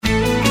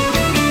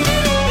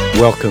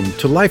Welcome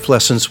to Life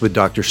Lessons with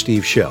Dr.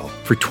 Steve Shell.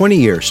 For 20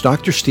 years,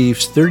 Dr.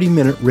 Steve's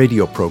 30-minute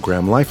radio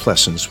program, Life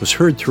Lessons, was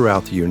heard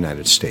throughout the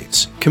United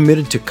States.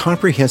 Committed to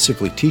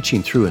comprehensively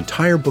teaching through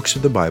entire books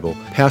of the Bible,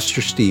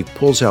 Pastor Steve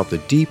pulls out the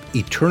deep,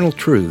 eternal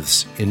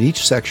truths in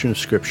each section of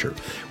Scripture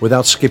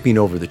without skipping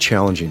over the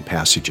challenging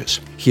passages.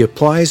 He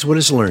applies what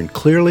is learned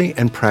clearly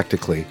and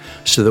practically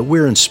so that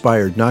we're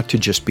inspired not to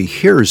just be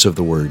hearers of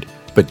the Word,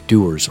 but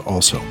doers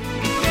also.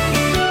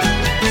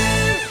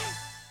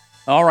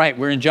 All right,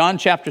 we're in John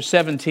chapter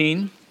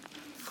 17.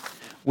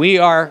 We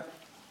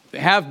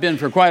have been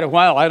for quite a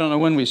while. I don't know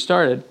when we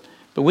started,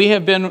 but we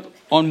have been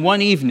on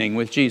one evening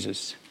with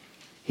Jesus.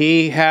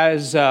 He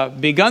has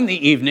begun the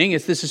evening,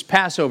 this is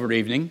Passover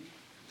evening.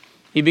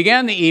 He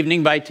began the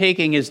evening by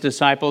taking his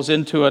disciples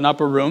into an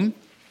upper room,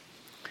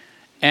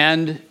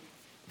 and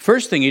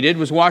first thing he did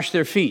was wash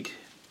their feet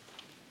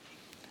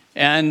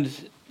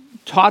and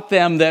taught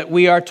them that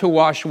we are to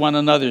wash one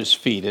another's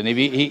feet. And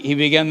he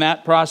began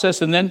that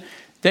process, and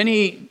then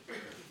he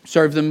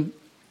served them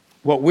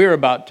what we're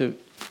about to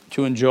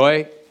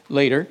enjoy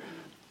later,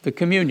 the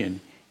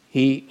communion.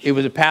 It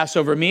was a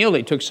Passover meal.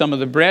 He took some of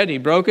the bread, he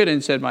broke it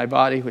and said, "My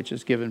body, which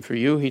is given for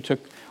you." He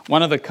took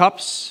one of the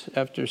cups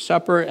after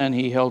supper and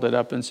he held it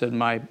up and said,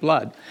 "My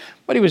blood."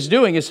 What he was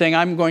doing is saying,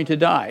 "I'm going to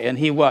die." And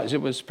he was.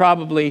 It was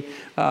probably,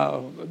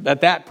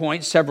 at that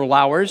point, several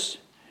hours,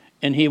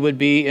 and he would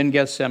be in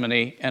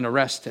Gethsemane and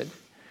arrested.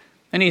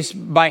 And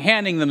by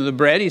handing them the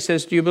bread, he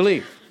says, "Do you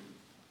believe?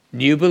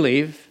 Do you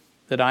believe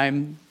that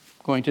I'm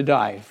going to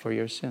die for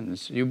your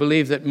sins? Do you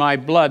believe that my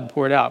blood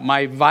poured out,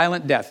 my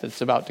violent death that's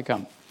about to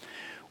come,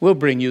 will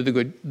bring you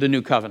the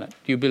new covenant?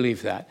 Do you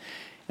believe that?"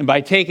 And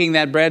by taking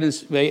that bread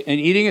and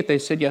eating it, they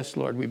said, "Yes,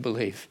 Lord, we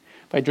believe."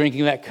 By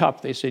drinking that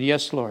cup, they said,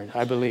 "Yes, Lord,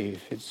 I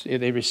believe."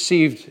 They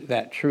received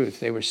that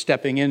truth. They were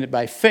stepping in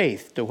by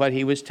faith to what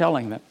he was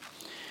telling them.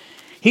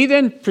 He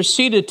then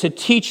proceeded to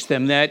teach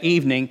them that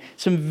evening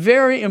some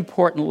very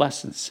important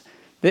lessons.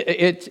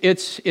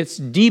 It's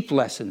deep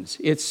lessons.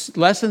 It's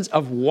lessons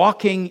of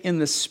walking in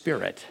the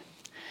Spirit.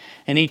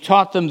 And he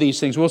taught them these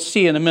things. We'll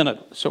see in a minute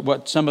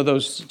what some of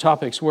those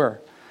topics were.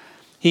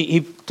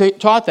 He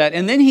taught that,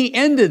 and then he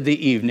ended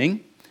the evening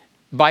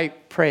by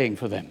praying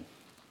for them.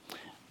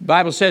 The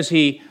Bible says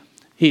he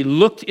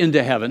looked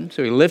into heaven,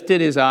 so he lifted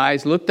his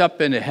eyes, looked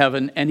up into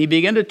heaven, and he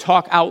began to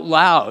talk out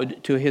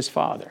loud to his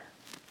Father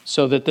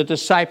so that the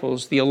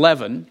disciples, the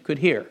 11, could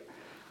hear.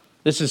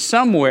 This is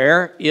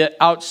somewhere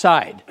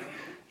outside.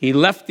 He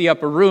left the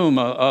upper room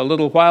a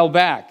little while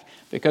back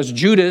because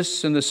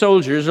Judas and the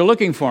soldiers are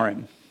looking for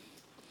him.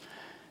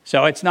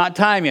 So it's not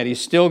time yet. He's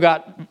still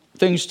got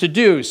things to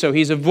do. So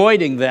he's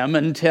avoiding them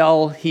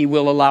until he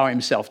will allow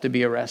himself to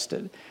be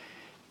arrested.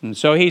 And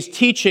so he's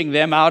teaching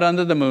them out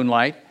under the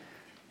moonlight,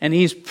 and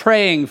he's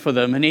praying for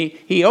them. And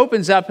he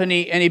opens up and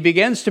he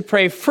begins to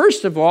pray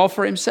first of all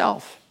for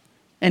himself.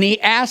 And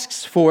he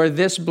asks for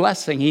this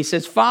blessing. He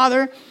says,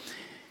 "Father,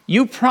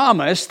 you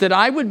promised that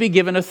I would be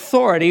given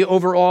authority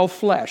over all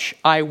flesh.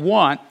 I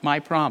want my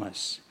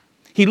promise."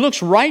 He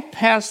looks right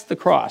past the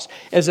cross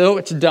as though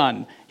it's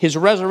done. His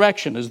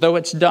resurrection as though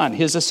it's done.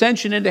 His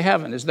ascension into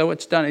heaven as though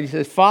it's done. And he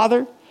says,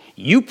 "Father,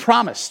 you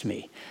promised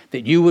me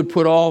that you would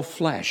put all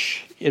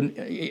flesh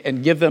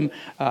and give them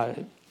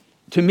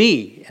to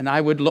me, and I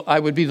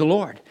would be the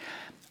Lord.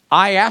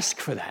 I ask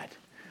for that.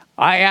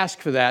 I ask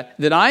for that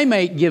I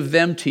may give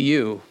them to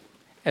you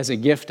as a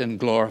gift and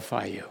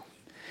glorify you."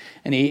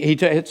 And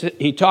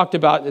he talked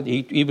about that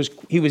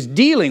he was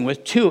dealing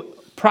with two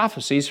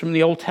prophecies from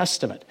the Old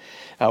Testament.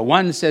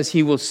 One says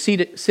he will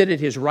sit at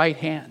his right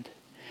hand,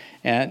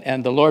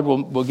 and the Lord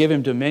will give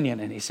him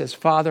dominion. And he says,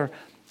 "Father,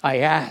 I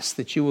ask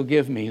that you will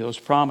give me those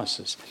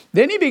promises."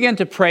 Then he began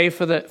to pray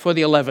for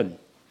the 11.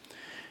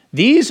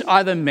 These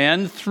are the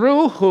men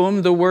through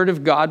whom the word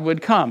of God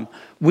would come.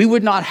 We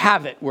would not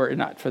have it were it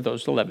not for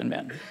those 11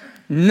 men.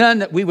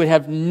 We would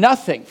have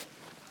nothing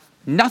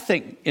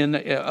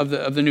of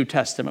the New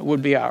Testament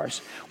would be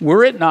ours,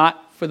 were it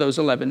not for those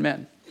 11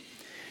 men.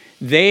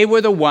 They were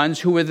the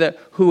ones who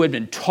had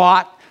been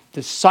taught,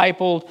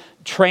 discipled,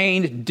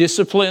 trained,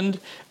 disciplined.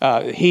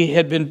 He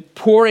had been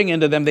pouring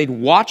into them. They'd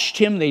watched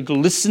him. They'd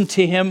listened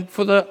to him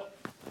for the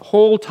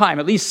whole time.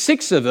 At least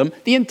 6 of them,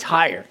 the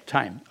entire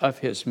time of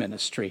his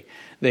ministry,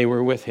 they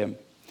were with him.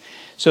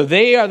 So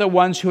they are the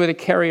ones who are the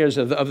carriers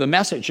of the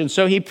message. And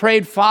so he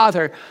prayed,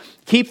 "Father,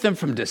 keep them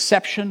from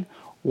deception.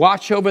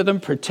 Watch over them,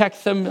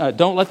 protect them.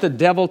 Don't let the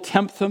devil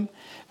tempt them.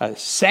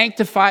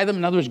 Sanctify them."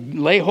 In other words,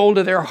 lay hold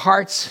of their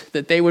hearts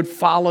that they would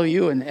follow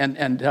you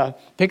and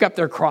pick up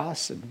their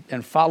cross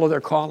and follow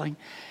their calling.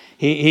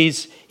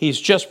 He's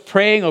just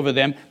praying over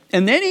them.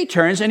 And then he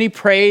turns and he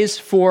prays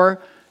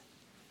for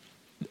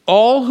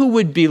all who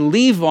would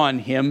believe on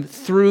him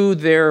through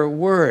their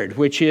word,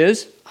 which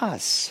is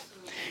us.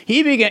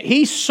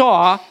 He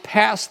saw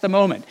past the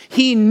moment.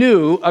 He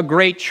knew a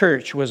great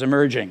church was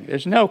emerging.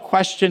 There's no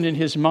question in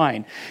his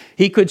mind.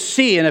 He could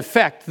see, in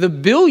effect, the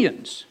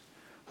billions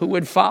who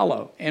would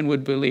follow and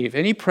would believe.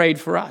 And he prayed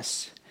for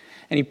us,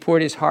 and he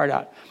poured his heart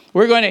out.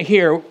 We're going to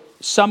hear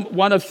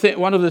one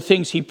of the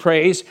things he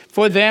prays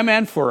for them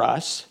and for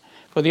us.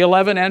 for the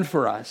 11 and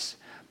for us.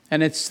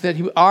 And it's that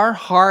our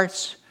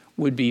hearts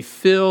would be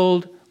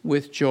filled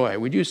with joy.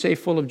 Would you say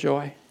full of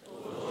joy?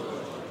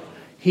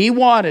 He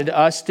wanted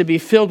us to be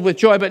filled with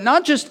joy, but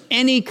not just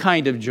any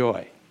kind of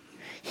joy.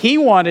 He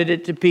wanted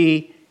it to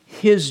be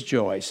His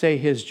joy. Say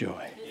His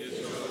joy.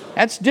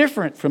 That's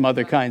different from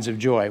other kinds of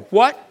joy.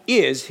 What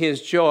is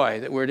His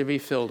joy that we're to be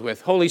filled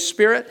with? Holy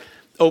Spirit,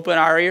 open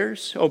our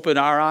ears, open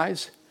our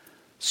eyes,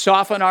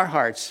 soften our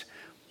hearts.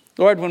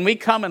 Lord, when we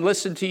come and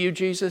listen to you,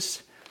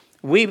 Jesus,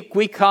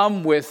 we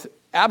come with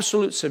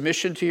absolute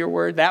submission to your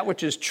word, that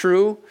which is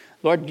true.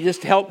 Lord,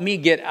 just help me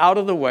get out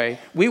of the way.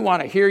 We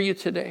want to hear you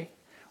today.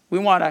 We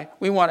want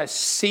to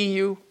see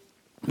you.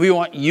 We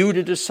want you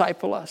to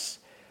disciple us.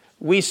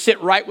 We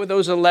sit right with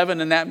those 11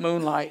 in that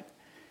moonlight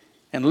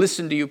and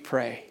listen to you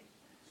pray.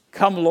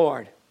 Come,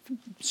 Lord,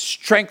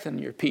 strengthen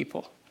your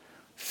people.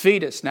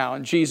 Feed us now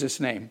in Jesus'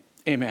 name.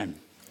 Amen.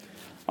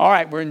 All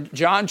right, we're in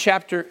John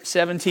chapter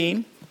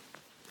 17.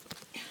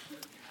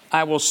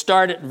 I will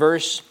start at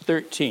verse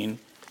 13.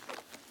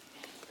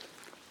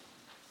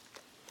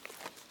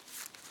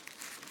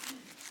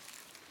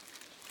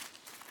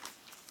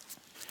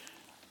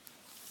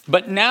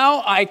 But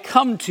now I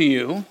come to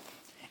you,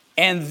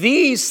 and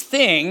these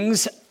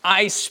things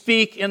I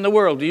speak in the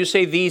world. Do you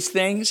say these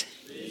things?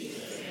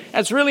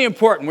 That's really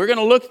important. We're going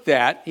to look at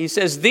that. He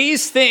says,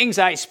 these things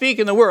I speak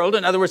in the world.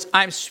 In other words,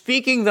 I'm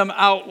speaking them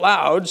out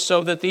loud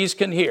so that these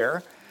can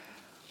hear.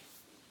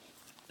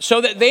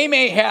 So that they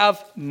may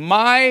have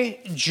my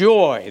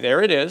joy,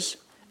 there it is,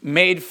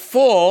 made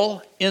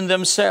full in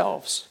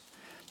themselves.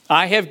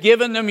 I have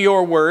given them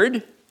your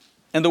word,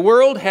 and the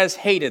world has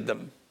hated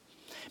them,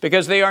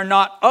 because they are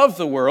not of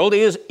the world,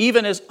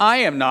 even as I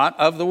am not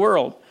of the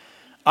world.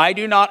 I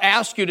do not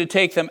ask you to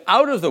take them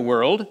out of the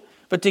world,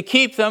 but to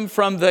keep them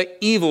from the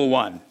evil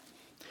one.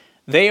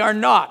 They are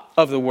not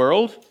of the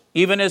world,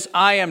 even as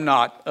I am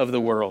not of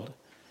the world.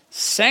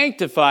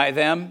 Sanctify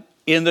them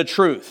in the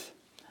truth.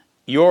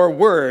 Your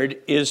word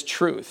is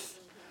truth.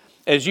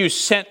 As you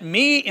sent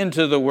me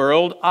into the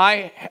world,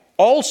 I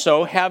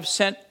also have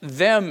sent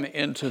them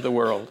into the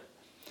world.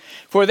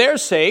 For their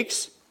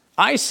sakes,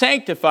 I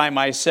sanctify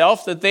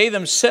myself, that they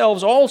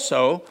themselves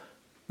also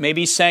may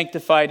be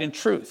sanctified in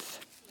truth.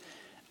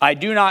 I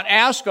do not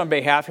ask on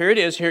behalf, here it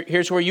is,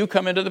 here's where you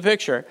come into the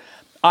picture.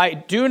 I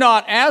do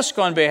not ask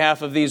on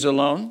behalf of these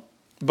alone,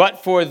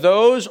 but for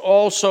those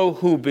also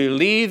who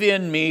believe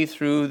in me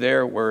through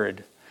their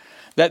word,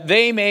 that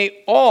they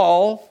may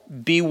all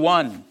be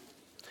one.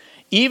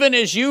 Even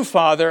as you,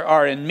 Father,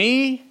 are in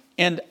me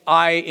and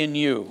I in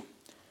you,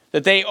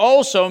 that they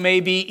also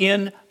may be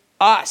in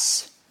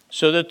us,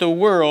 so that the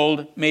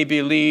world may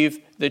believe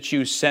that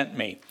you sent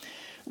me.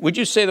 Would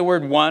you say the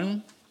word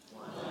one?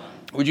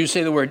 Would you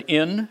say the word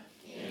in?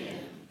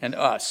 And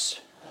us.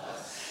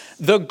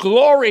 The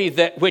glory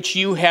that which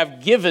you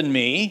have given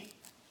me,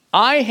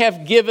 I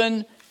have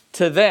given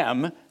to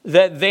them,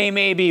 that they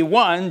may be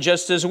one,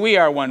 just as we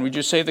are one. Would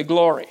you say the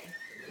glory?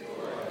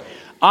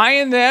 I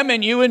and them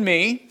and you and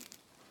me,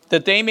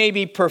 that they may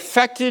be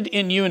perfected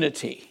in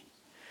unity,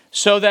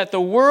 so that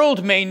the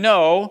world may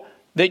know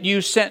that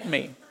you sent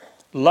me,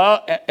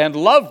 and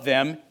loved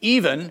them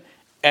even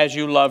as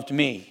you loved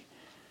me.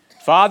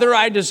 Father,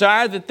 I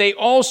desire that they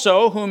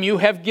also, whom you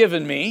have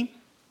given me,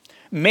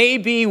 may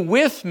be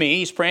with me,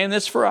 he's praying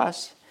this for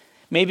us,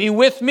 may be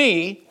with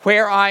me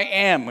where I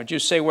am. Would you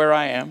say where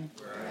I am?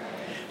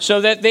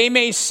 So that they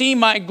may see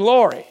my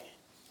glory,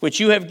 which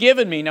you have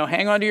given me. Now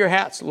hang on to your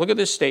hats. Look at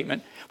this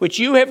statement. Which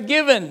you have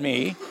given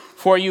me,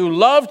 for you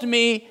loved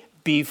me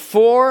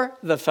before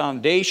the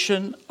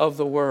foundation of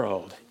the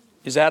world.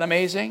 Is that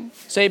amazing?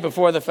 Say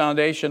before the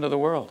foundation of the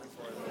world.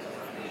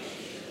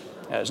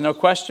 There's no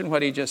question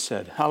what he just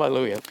said.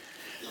 Hallelujah.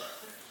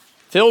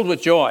 Filled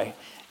with joy.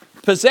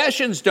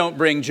 Possessions don't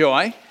bring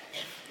joy.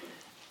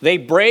 They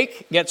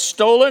break, get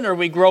stolen, or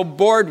we grow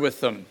bored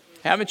with them.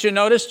 Haven't you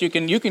noticed? You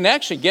can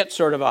actually get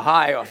sort of a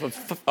high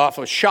off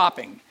of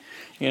shopping.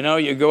 You know,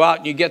 you go out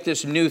and you get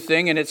this new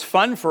thing, and it's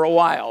fun for a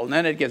while. And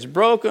then it gets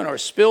broken or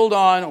spilled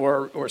on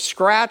or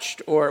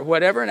scratched or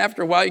whatever. And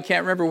after a while, you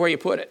can't remember where you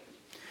put it.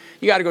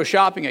 You got to go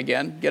shopping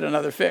again, get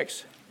another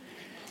fix.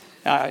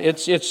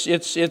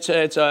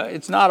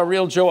 It's not a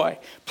real joy.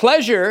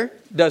 Pleasure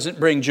doesn't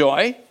bring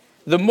joy.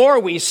 The more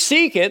we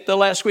seek it, the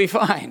less we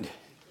find.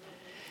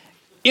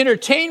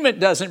 Entertainment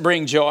doesn't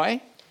bring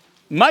joy.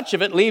 Much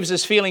of it leaves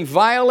us feeling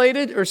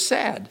violated or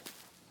sad.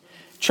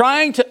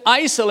 Trying to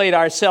isolate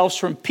ourselves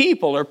from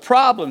people or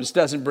problems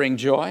doesn't bring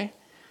joy.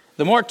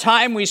 The more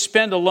time we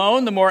spend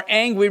alone, the more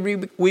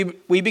angry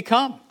we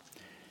become.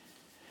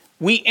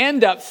 We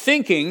end up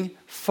thinking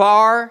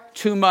far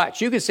too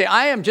much. You can say,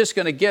 I am just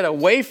going to get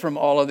away from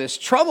all of this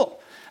trouble.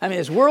 I mean,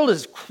 this world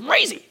is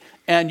crazy.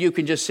 And you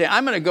can just say,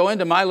 I'm going to go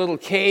into my little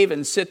cave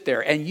and sit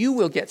there. And you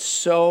will get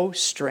so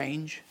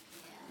strange.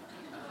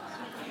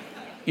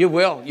 You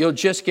will. You'll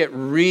just get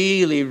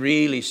really,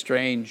 really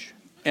strange.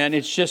 And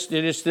this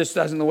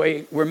isn't the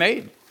way we're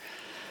made.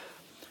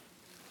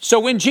 So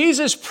when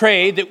Jesus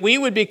prayed that we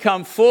would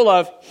become full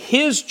of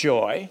his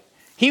joy,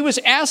 He was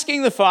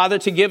asking the Father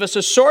to give us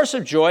a source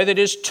of joy that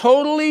is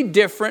totally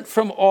different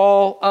from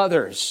all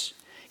others.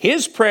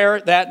 His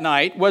prayer that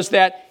night was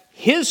that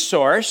his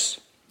source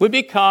would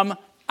become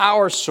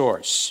our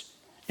source.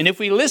 And if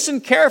we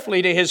listen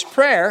carefully to his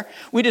prayer,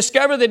 we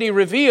discover that he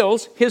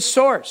reveals his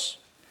source.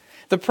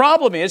 The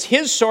problem is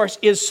his source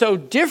is so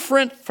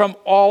different from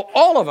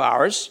all of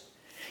ours,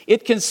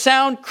 it can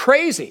sound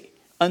crazy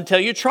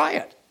until you try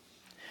it.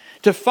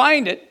 To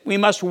find it, we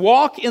must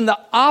walk in the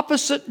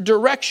opposite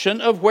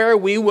direction of where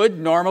we would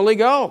normally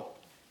go.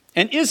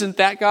 And isn't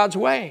that God's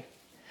way?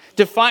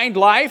 To find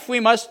life, we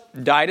must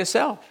die to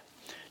self.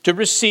 To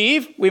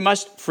receive, we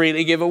must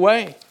freely give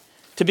away.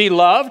 To be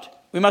loved,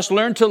 we must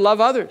learn to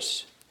love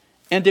others.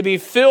 And to be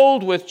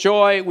filled with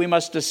joy, we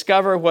must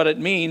discover what it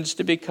means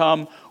to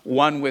become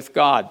one with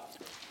God.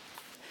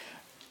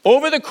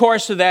 Over the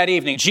course of that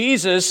evening,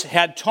 Jesus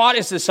had taught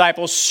his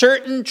disciples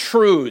certain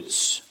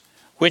truths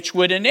which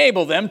would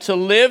enable them to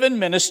live and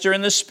minister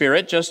in the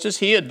Spirit just as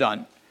he had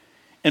done.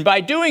 And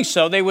by doing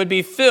so, they would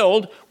be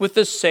filled with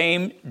the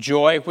same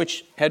joy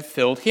which had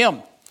filled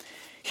him.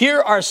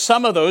 Here are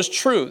some of those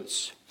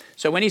truths.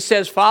 So when he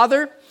says,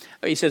 Father,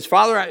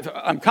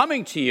 I'm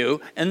coming to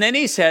you. And then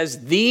he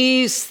says,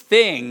 these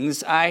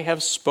things I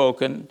have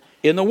spoken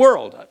in the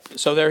world,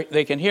 so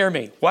they can hear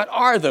me. What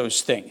are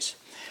those things?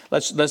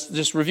 Let's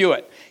just review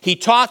it. He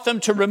taught them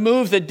to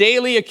remove the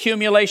daily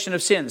accumulation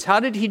of sins.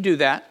 How did he do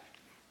that?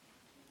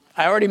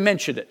 I already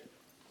mentioned it.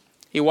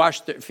 He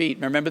washed their feet.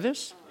 Remember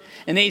this?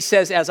 And then he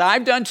says, as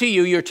I've done to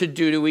you, you're to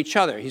do to each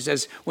other. He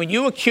says, when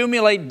you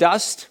accumulate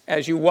dust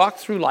as you walk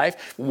through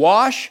life,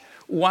 wash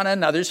one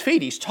another's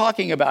feet. He's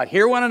talking about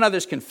hear one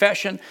another's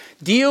confession,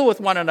 deal with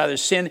one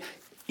another's sin,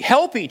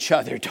 help each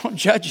other, don't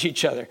judge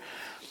each other.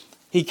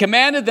 He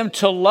commanded them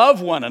to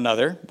love one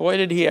another. Boy,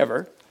 did he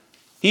ever.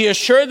 He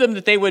assured them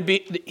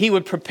that he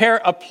would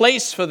prepare a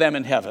place for them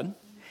in heaven.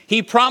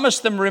 He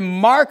promised them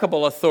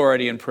remarkable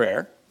authority in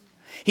prayer.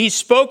 He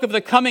spoke of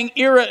the coming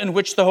era in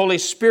which the Holy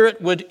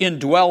Spirit would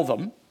indwell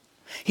them.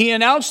 He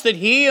announced that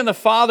he and the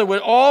Father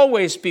would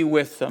always be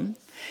with them.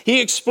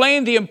 He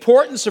explained the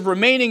importance of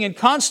remaining in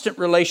constant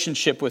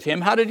relationship with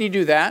him. How did he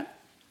do that?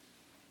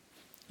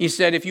 He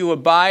said, if you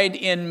abide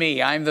in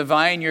me, I'm the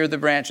vine, you're the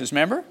branches.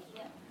 Remember?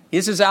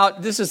 This is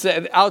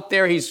out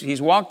there.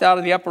 He's walked out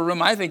of the upper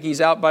room. I think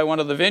he's out by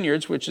one of the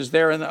vineyards, which is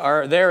there in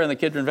the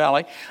Kidron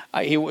Valley.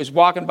 He was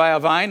walking by a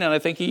vine, and I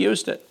think he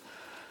used it.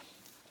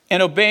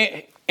 And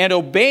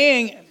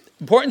obeying,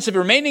 importance of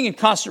remaining in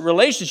constant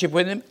relationship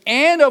with him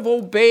and of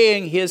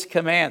obeying his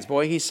commands.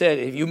 Boy, he said,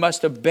 if you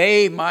must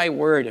obey my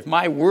word, if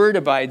my word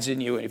abides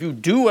in you, and if you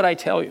do what I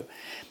tell you.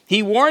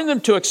 He warned them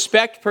to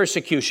expect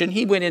persecution.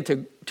 He went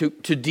into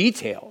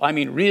detail,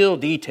 real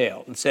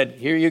detail, and said,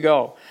 here you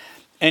go.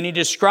 And he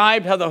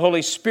described how the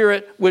Holy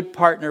Spirit would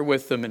partner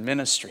with them in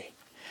ministry.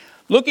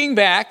 Looking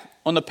back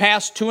on the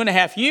past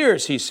 2.5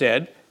 years, he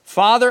said,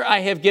 Father,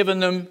 I have given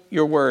them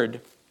your word.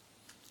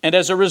 And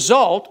as a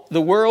result,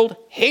 the world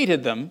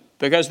hated them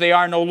because they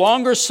are no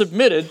longer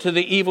submitted to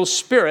the evil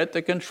spirit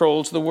that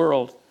controls the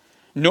world.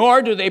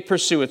 Nor do they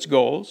pursue its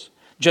goals,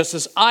 just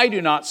as I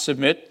do not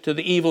submit to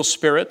the evil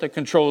spirit that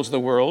controls the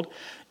world,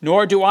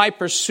 nor do I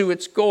pursue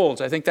its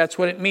goals. I think that's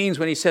what it means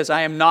when he says,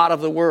 I am not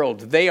of the world.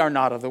 They are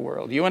not of the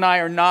world. You and I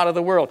are not of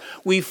the world.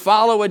 We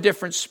follow a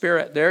different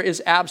spirit. There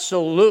is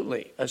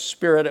absolutely a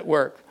spirit at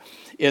work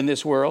in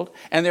this world.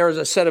 And there is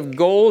a set of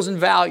goals and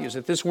values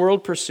that this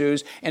world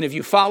pursues. And if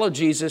you follow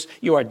Jesus,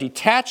 you are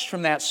detached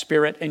from that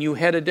spirit and you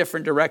head a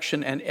different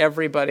direction, and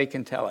everybody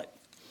can tell it.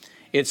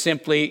 It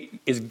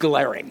simply is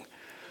glaring.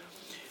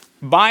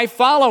 By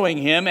following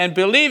him and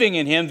believing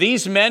in him,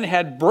 these men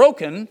had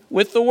broken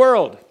with the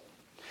world.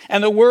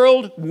 And the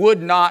world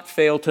would not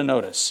fail to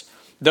notice.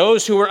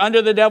 Those who were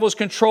under the devil's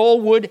control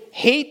would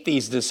hate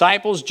these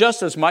disciples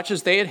just as much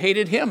as they had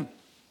hated him.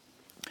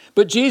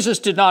 But Jesus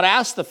did not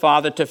ask the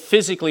Father to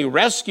physically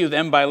rescue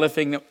them by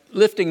lifting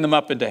them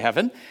up into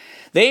heaven.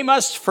 They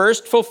must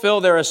first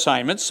fulfill their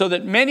assignments so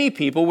that many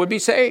people would be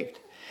saved.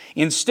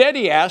 Instead,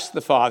 he asked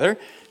the Father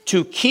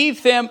to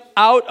keep them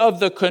out of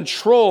the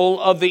control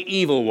of the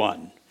evil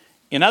one.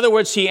 In other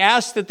words, he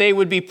asked that they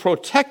would be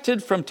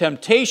protected from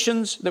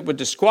temptations that would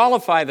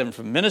disqualify them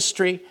from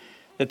ministry,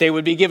 that they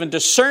would be given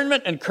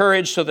discernment and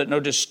courage so that no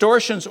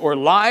distortions or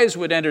lies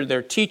would enter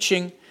their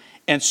teaching,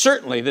 and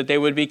certainly that they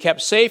would be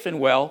kept safe and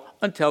well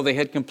until they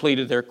had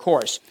completed their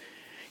course.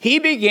 He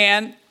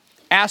began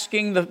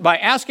by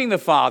asking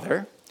the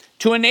Father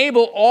to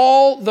enable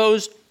all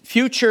those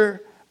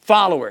future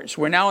followers,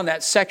 we're now in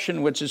that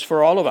section which is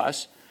for all of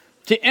us,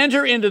 to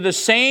enter into the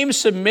same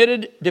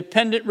submitted,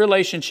 dependent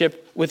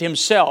relationship with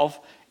himself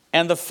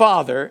and the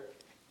Father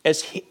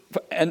as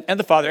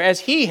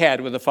he had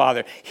with the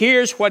Father.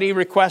 Here's what he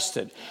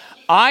requested.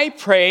 I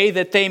pray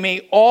that they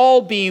may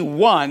all be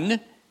one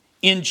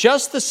in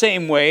just the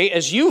same way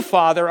as you,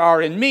 Father,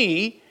 are in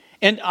me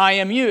and I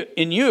am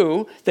in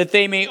you, that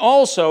they may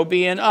also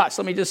be in us.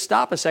 Let me just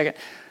stop a second.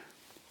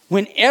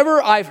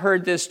 Whenever I've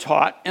heard this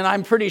taught, and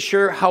I'm pretty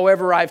sure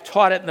however I've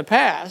taught it in the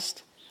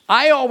past,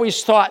 I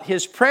always thought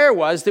his prayer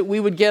was that we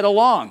would get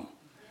along.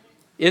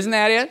 Isn't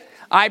that it?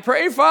 I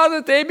pray, Father,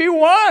 that they be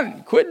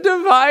one. Quit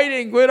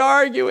dividing, quit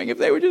arguing. If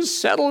they would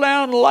just settle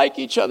down and like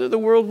each other, the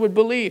world would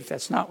believe.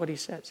 That's not what he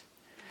says.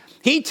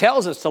 He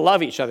tells us to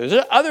love each other.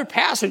 There's other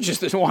passages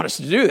that want us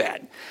to do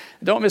that.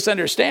 Don't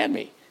misunderstand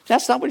me.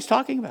 That's not what he's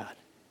talking about.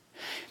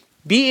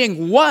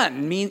 Being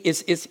one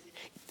means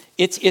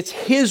it's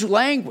his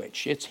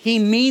language. He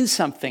means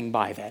something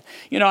by that.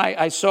 You know,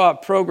 I saw a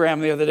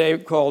program the other day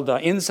called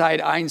Inside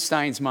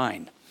Einstein's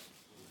Mind.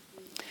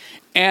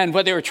 And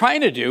what they were trying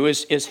to do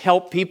is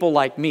help people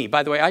like me.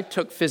 By the way, I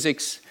took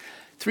physics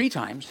 3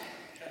 times.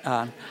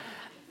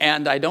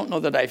 And I don't know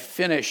that I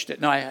finished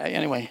it. No,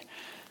 anyway.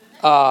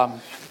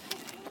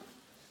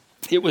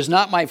 It was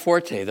not my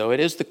forte, though. It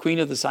is the queen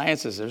of the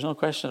sciences. There's no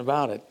question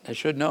about it. I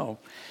should know.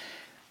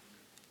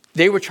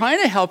 They were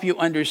trying to help you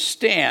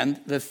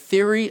understand the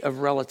theory of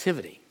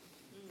relativity.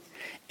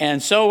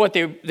 And so what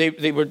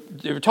they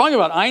were talking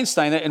about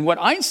Einstein, and what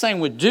Einstein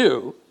would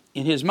do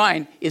in his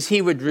mind is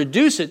he would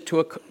reduce it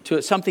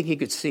to something he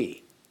could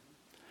see.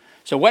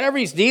 So whatever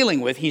he's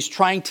dealing with, he's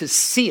trying to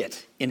see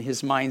it in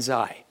his mind's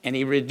eye. And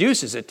he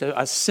reduces it to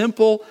a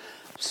simple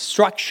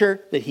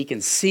structure that he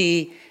can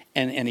see,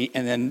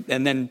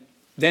 and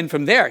then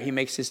from there he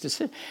makes his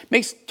decision.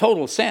 Makes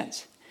total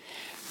sense.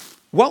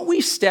 What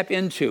we step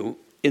into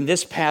in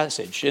this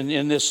passage,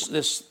 in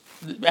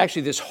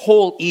this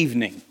whole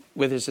evening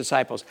with his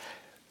disciples,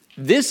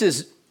 this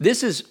is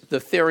the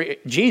theory,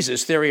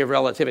 Jesus' theory of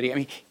relativity. I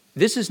mean,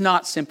 this is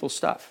not simple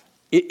stuff.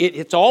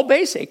 It's all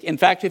basic. In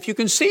fact, if you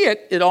can see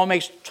it, it all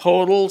makes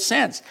total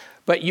sense.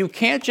 But you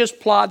can't just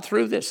plod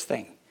through this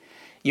thing.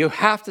 You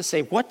have to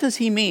say, what does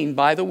he mean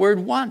by the word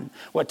one?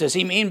 What does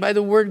he mean by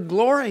the word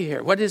glory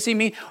here? What does he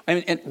mean?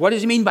 And what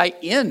does he mean by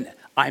in?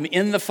 I'm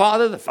in the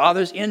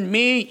Father's in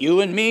me, you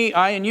and me,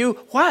 I and you.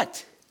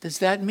 What does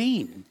that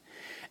mean?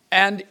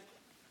 And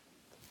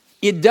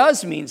it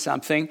does mean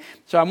something.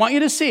 So I want you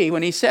to see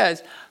when he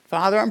says,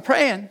 Father, I'm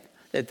praying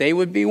that they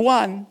would be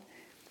one.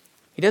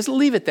 He doesn't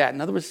leave it that.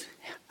 In other words,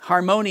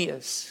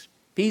 harmonious,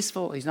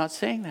 peaceful. He's not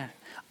saying that.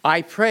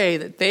 I pray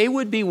that they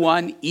would be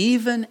one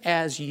even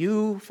as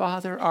you,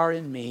 Father, are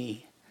in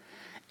me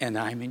and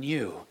I'm in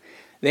you.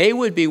 They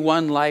would be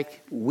one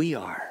like we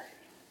are.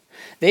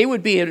 They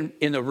would be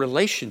in a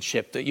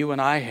relationship that you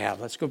and I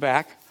have. Let's go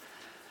back.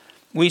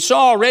 We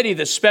saw already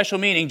the special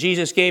meaning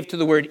Jesus gave to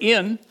the word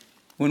in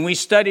when we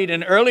studied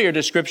an earlier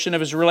description of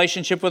his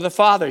relationship with the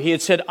Father. He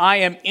had said, I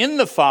am in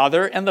the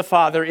Father and the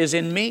Father is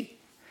in me.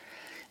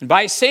 And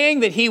by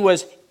saying that he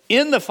was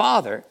in the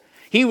Father,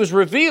 he was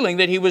revealing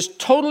that he was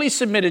totally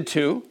submitted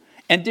to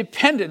and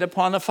dependent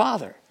upon the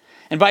Father.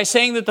 And by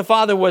saying that the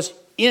Father was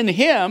in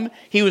him,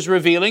 he was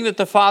revealing that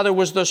the Father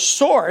was the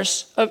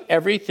source of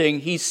everything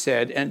he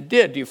said and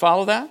did. Do you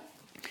follow that?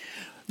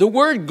 The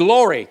word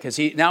glory, because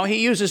he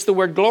uses the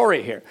word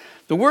glory here.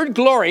 The word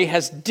glory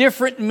has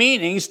different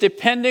meanings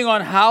depending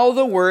on how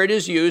the word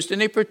is used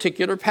in a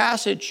particular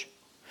passage.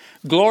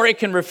 Glory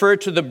can refer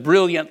to the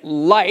brilliant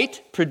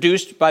light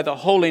produced by the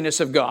holiness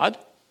of God,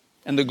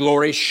 and the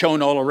glory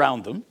shone all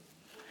around them.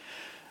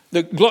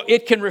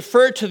 It can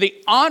refer to the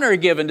honor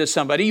given to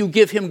somebody. You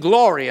give him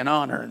glory and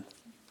honor.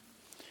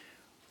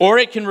 Or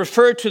it can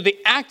refer to the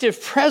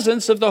active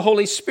presence of the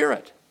Holy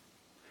Spirit.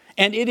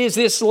 And it is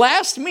this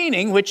last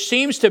meaning which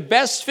seems to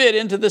best fit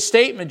into the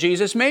statement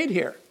Jesus made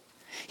here.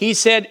 He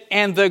said,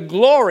 and the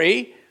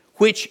glory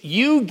which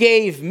you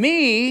gave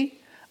me,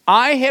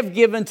 I have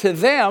given to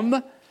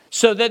them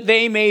so that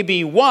they may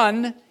be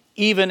one,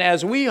 even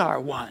as we are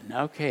one.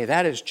 Okay,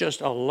 that is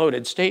just a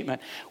loaded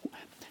statement.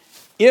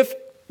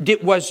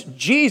 Was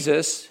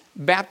Jesus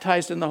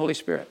baptized in the Holy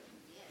Spirit?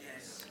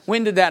 Yes.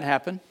 When did that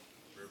happen?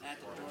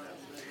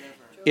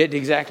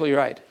 Exactly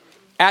right.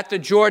 At the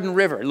Jordan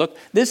River. Look,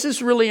 this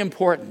is really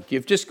important.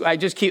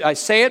 I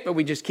say it, but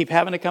we just keep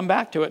having to come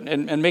back to it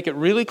and make it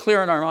really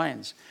clear in our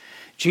minds.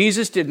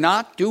 Jesus did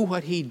not do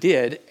what he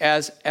did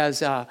as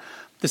the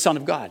Son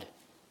of God.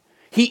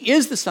 He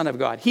is the Son of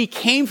God. He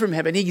came from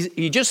heaven.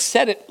 He just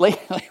said it,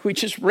 like we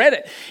just read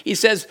it. He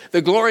says,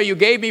 the glory you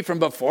gave me from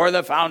before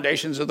the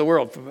foundations of the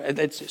world.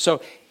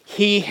 So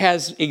he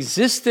has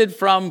existed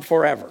from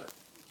forever.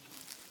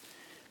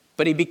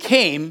 But he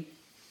became,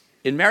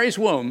 in Mary's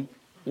womb,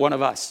 one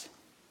of us.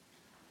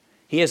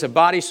 He has a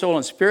body, soul,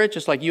 and spirit,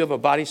 just like you have a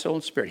body, soul,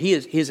 and spirit. He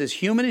is as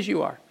human as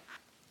you are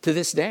to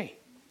this day.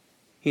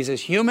 He's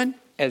as human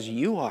as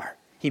you are.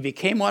 He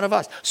became one of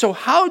us. So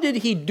how did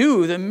he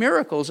do the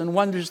miracles and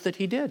wonders that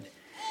he did?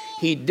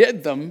 He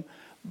did them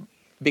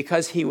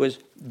because he was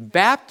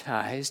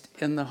baptized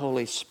in the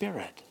Holy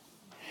Spirit.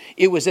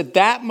 It was at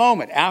that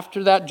moment,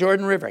 after that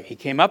Jordan River, he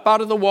came up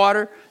out of the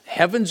water,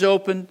 heavens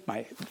opened,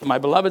 my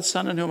beloved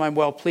Son in whom I'm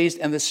well pleased,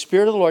 and the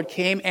Spirit of the Lord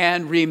came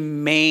and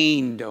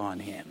remained on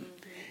him,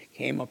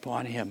 came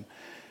upon him,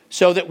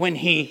 so that when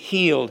he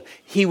healed,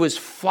 he was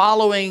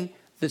following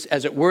this,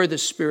 as it were, the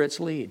Spirit's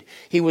lead.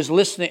 He was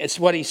listening. It's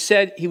what he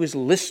said. He was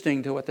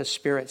listening to what the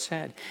Spirit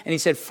said. And he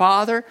said,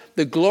 Father,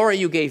 the glory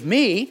you gave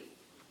me,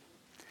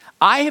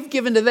 I have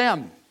given to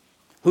them.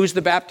 Who's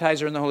the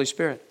baptizer in the Holy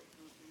Spirit?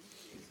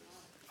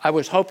 I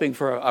was hoping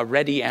for a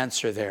ready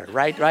answer there,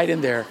 right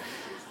in there.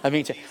 I'm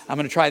going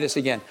to try this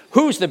again.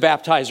 Who's the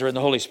baptizer in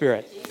the Holy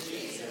Spirit?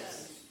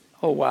 Jesus.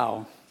 Oh,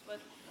 wow.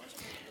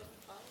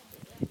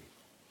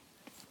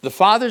 The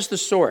Father's the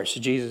source.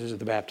 Jesus is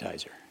the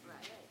baptizer.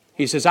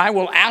 He says, I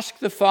will ask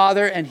the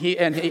Father, and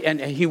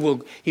he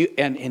will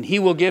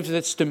give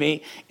this to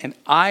me, and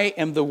I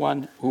am the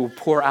one who will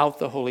pour out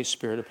the Holy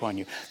Spirit upon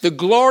you. The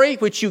glory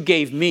which you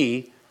gave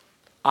me,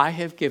 I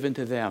have given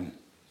to them.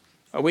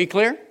 Are we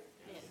clear?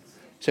 Yes.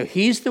 So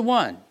he's the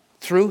one,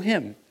 through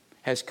him,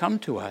 has come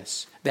to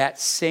us that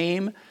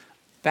same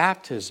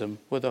baptism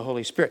with the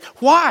Holy Spirit.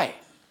 Why?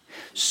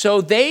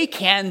 So they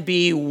can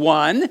be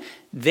one.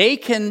 They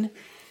can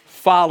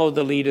follow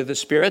the lead of the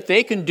Spirit.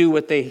 They can do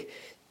what they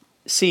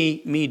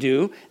see me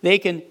do. They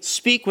can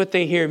speak what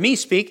they hear me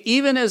speak,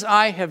 even as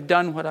I have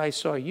done what I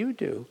saw you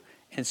do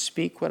and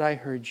speak what I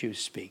heard you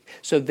speak.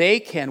 So they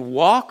can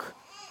walk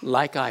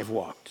like I've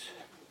walked.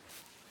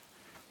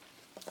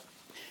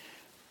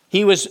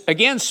 He was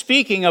again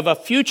speaking of a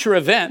future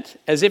event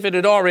as if it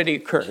had already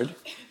occurred.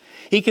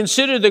 He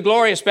considered the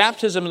glorious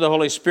baptism of the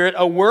Holy Spirit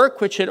a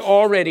work which had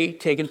already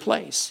taken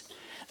place.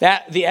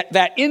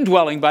 That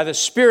indwelling by the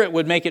Spirit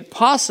would make it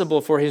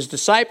possible for his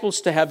disciples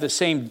to have the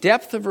same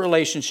depth of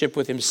relationship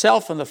with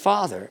himself and the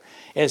Father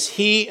as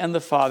he and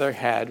the Father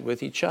had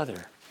with each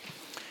other.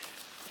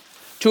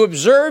 To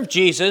observe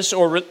Jesus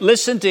or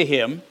listen to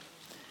him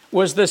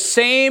was the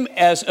same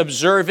as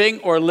observing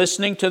or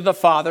listening to the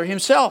Father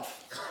himself.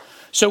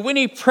 So when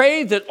he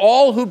prayed that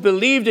all who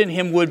believed in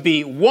him would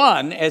be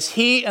one as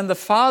he and the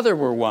Father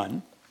were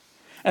one,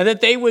 and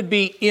that they would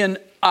be in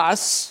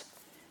us,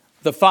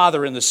 the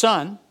Father and the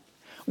Son,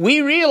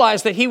 we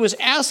realize that he was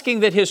asking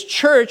that his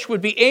church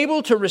would be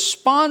able to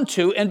respond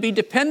to and be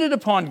dependent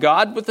upon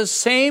God with the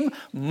same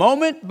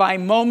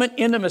moment-by-moment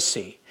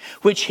intimacy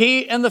which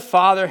he and the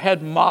Father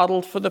had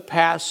modeled for the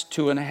past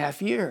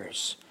 2.5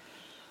 years.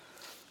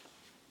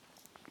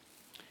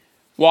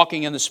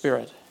 Walking in the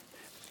Spirit.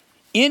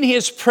 In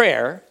his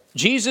prayer,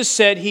 Jesus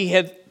said he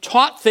had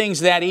taught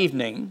things that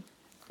evening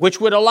which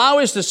would allow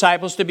his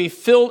disciples to be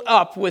filled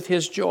up with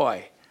his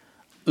joy.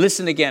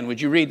 Listen again,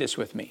 would you read this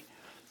with me?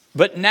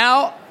 But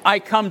now I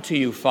come to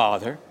you,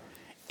 Father,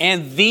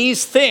 and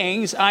these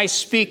things I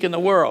speak in the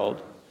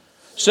world,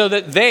 so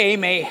that they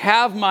may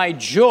have my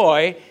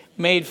joy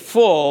made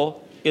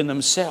full in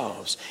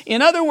themselves.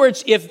 In other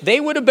words, if they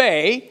would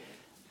obey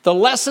the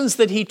lessons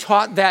that he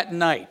taught that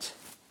night,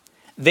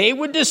 they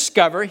would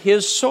discover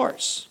his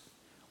source.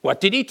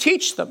 What did he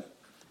teach them?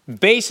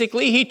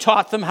 Basically, he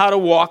taught them how to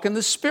walk in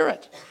the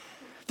Spirit.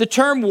 The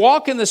term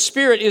walk in the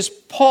Spirit is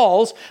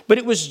Paul's, but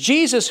it was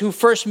Jesus who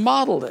first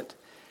modeled it.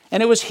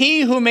 And it was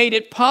he who made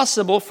it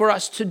possible for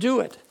us to do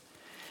it.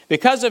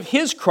 Because of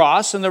his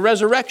cross and the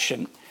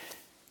resurrection,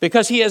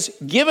 because he has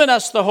given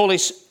the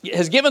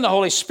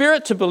Holy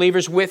Spirit to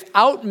believers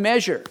without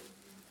measure,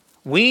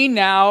 we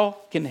now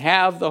can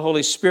have the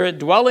Holy Spirit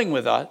dwelling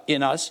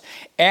in us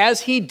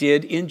as he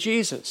did in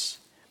Jesus.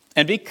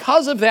 And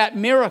because of that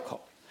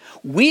miracle,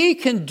 we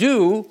can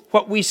do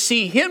what we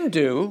see him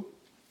do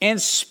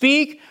and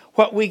speak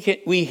what we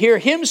hear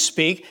him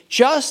speak,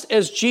 just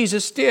as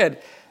Jesus did.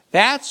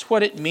 That's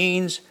what it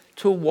means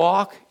to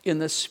walk in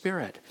the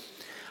Spirit.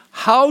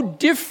 How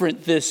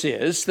different this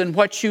is than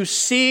what you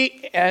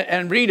see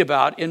and read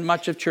about in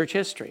much of church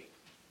history.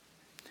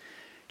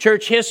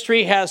 Church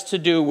history has to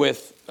do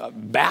with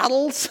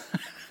battles.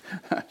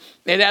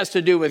 It has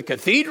to do with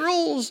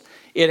cathedrals.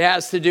 It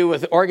has to do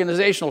with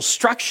organizational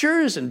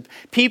structures and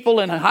people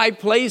in high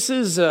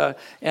places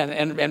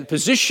and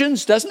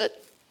positions, doesn't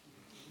it?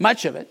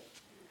 Much of it.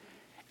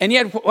 And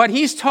yet what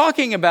he's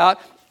talking about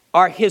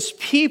are his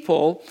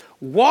people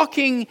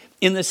walking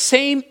in the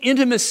same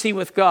intimacy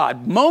with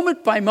God,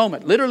 moment by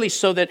moment, literally,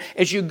 so that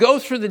as you go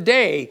through the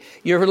day,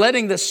 you're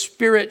letting the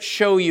Spirit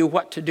show you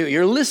what to do.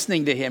 You're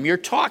listening to him. You're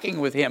talking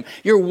with him.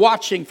 You're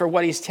watching for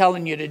what he's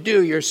telling you to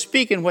do. You're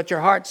speaking what your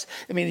heart's,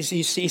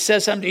 he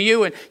says something to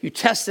you and you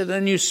test it and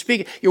then you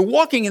speak it. You're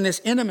walking in this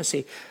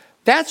intimacy.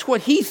 That's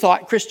what he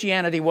thought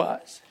Christianity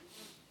was.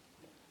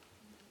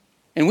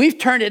 And we've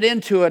turned it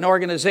into an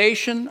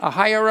organization, a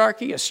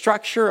hierarchy, a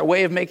structure, a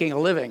way of making a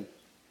living.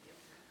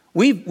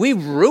 We've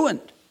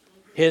ruined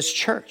his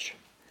church.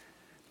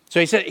 So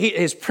he said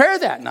his prayer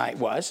that night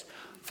was,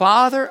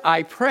 Father,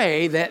 I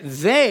pray that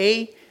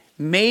they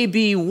may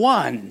be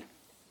one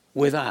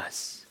with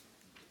us.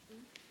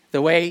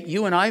 The way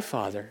you and I,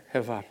 Father,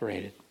 have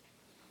operated.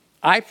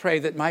 I pray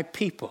that my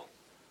people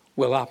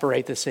will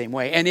operate the same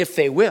way. And if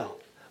they will,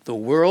 the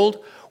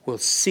world will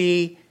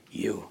see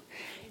you.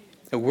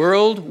 The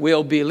world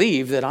will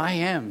believe that I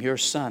am your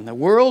son. The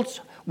world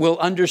will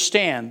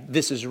understand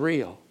this is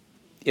real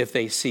if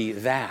they see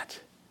that.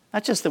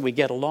 Not just that we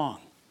get along,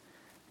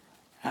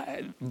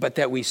 but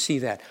that we see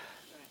that.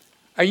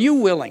 Are you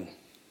willing?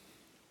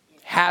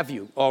 Have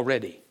you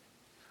already?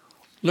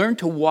 Learn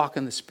to walk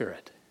in the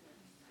Spirit.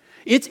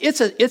 It's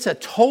a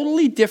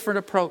totally different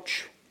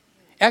approach.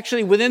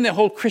 Actually, within the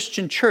whole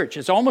Christian church,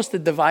 it's almost a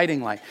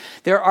dividing line.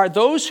 There are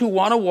those who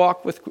want to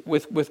walk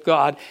with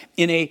God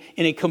in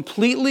a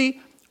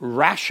completely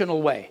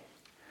rational way.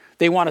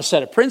 They want a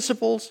set of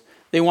principles.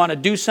 They want to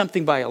do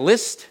something by a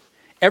list.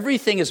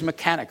 Everything is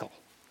mechanical.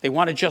 They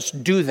want to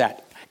just do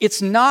that.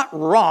 It's not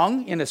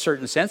wrong in a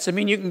certain sense. I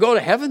mean, you can go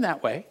to heaven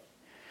that way.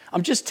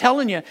 I'm just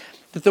telling you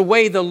that the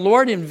way the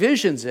Lord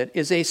envisions it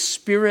is a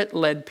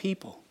Spirit-led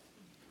people,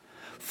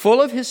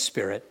 full of His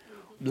Spirit,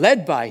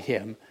 led by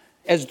Him,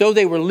 as though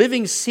they were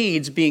living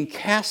seeds being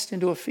cast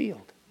into a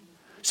field,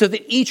 so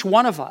that each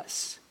one of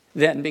us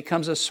then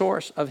becomes a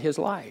source of His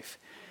life.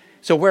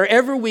 So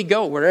wherever we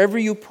go, wherever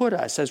you put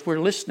us, as we're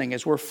listening,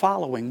 as we're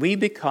following, we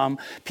become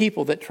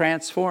people that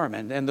transform.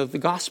 And the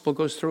gospel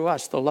goes through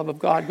us. The love of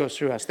God goes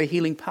through us. The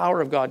healing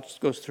power of God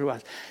goes through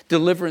us.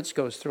 Deliverance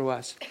goes through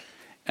us.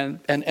 And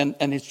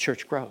His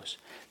church grows.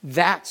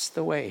 That's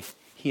the way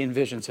He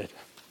envisions it.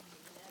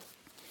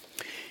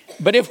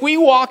 But if we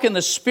walk in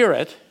the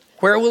Spirit,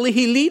 where will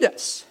He lead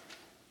us?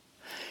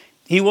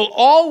 He will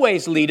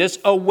always lead us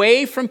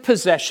away from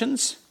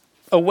possessions,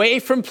 away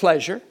from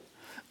pleasure,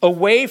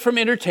 away from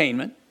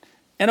entertainment,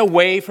 and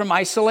away from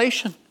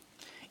isolation,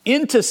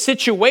 into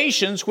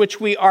situations which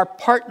we are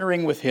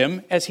partnering with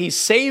Him as He's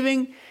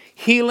saving,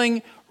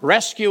 healing,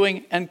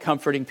 rescuing, and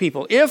comforting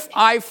people. If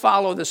I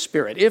follow the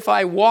Spirit, if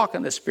I walk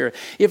in the Spirit,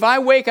 if I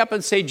wake up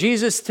and say,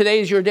 Jesus,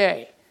 today's your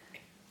day.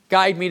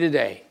 Guide me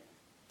today.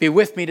 Be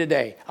with me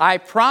today. I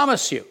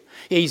promise you,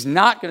 He's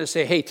not going to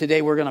say, hey,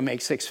 today we're going to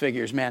make 6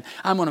 figures, man.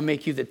 I'm going to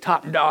make you the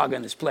top dog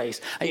in this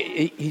place.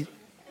 He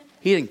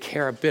didn't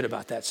care a bit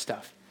about that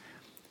stuff.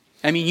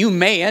 I mean, you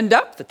may end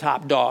up the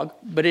top dog,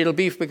 but it'll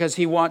be because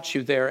He wants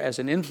you there as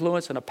an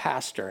influence and a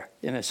pastor,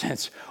 in a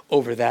sense,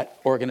 over that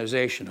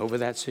organization, over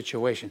that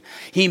situation.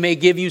 He may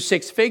give you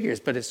 6 figures,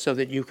 but it's so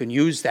that you can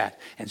use that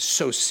and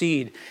sow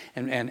seed,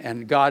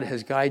 and God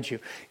has guided you.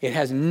 It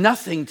has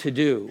nothing to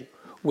do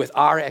with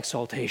our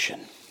exaltation.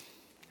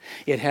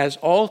 It has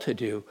all to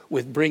do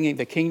with bringing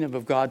the kingdom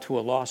of God to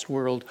a lost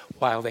world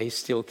while they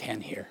still can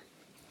hear.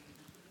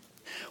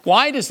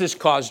 Why does this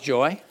cause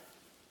joy?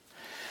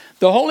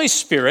 The Holy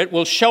Spirit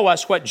will show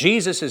us what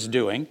Jesus is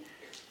doing,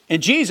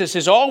 and Jesus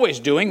is always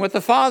doing what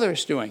the Father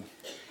is doing.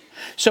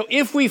 So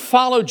if we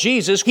follow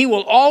Jesus, He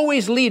will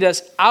always lead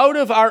us out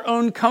of our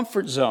own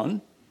comfort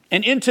zone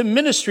and into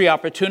ministry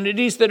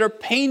opportunities that are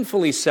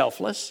painfully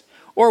selfless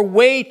or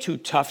way too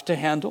tough to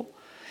handle.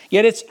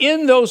 Yet it's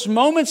in those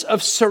moments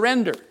of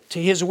surrender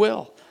to His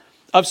will,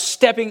 of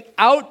stepping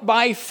out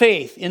by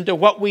faith into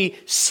what we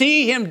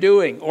see Him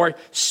doing or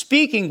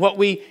speaking what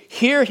we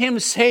hear Him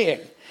saying,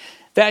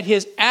 that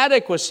His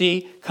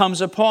adequacy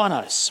comes upon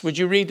us. Would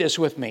you read this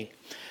with me?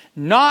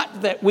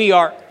 Not that we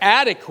are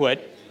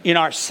adequate in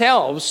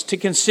ourselves to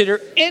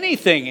consider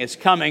anything is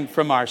coming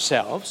from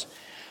ourselves,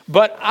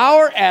 but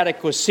our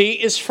adequacy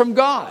is from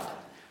God,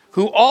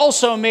 who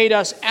also made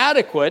us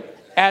adequate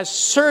as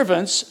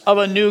servants of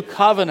a new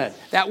covenant.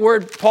 That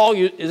word,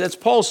 that's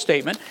Paul's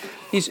statement.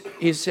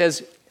 He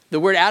says the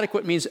word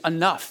adequate means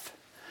enough.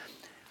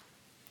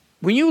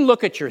 When you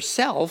look at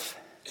yourself,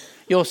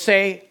 you'll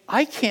say,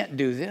 I can't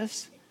do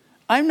this.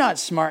 I'm not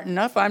smart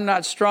enough. I'm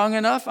not strong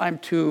enough. I'm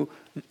too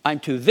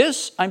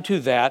this, I'm too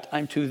that,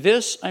 I'm too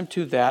this, I'm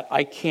too that.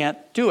 I can't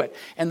do it.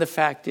 And the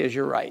fact is,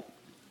 you're right.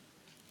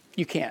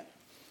 You can't.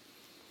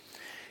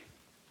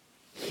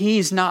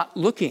 He's not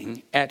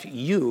looking at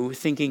you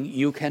thinking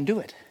you can do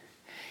it.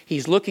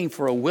 He's looking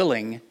for a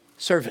willing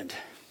servant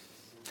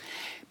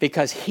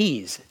because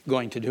He's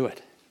going to do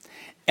it.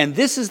 And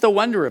this is the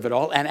wonder of it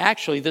all. And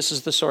actually, this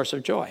is the source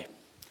of joy.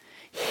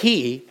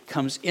 He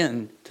comes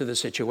into the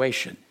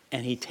situation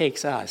and He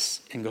takes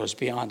us and goes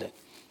beyond it.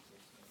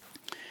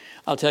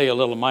 I'll tell you a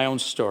little of my own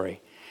story.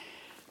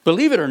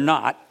 Believe it or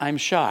not, I'm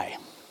shy.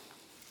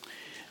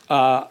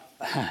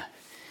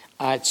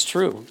 It's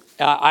true.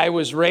 I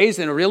was raised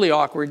in a really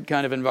awkward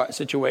kind of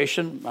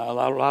situation, a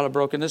lot of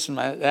brokenness and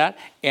that.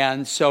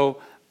 And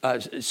so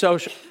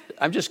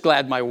I'm just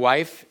glad my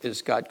wife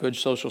has got good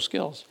social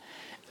skills.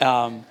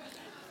 And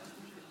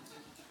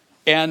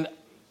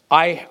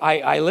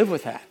I live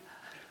with that.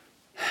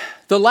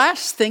 The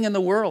last thing in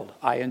the world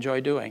I enjoy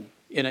doing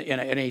in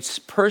a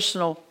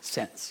personal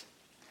sense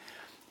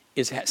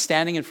is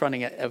standing in front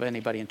of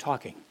anybody and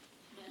talking.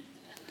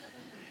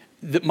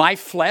 My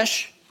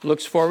flesh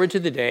looks forward to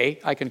the day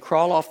I can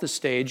crawl off the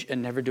stage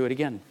and never do it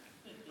again.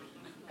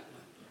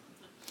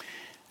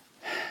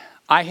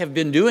 I have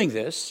been doing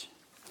this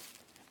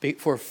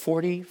for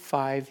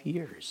 45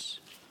 years.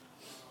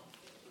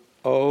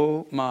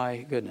 Oh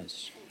my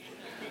goodness.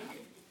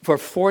 For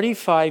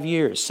 45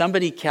 years,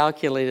 somebody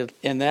calculated,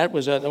 and that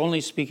was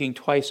only speaking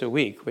twice a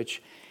week,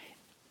 which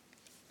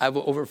I've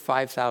over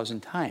 5,000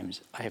 times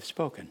I have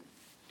spoken.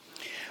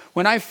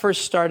 When I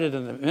first started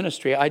in the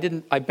ministry, I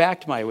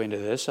backed my way into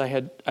this.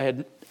 I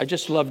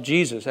just loved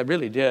Jesus. I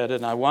really did.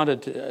 And I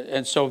wanted to,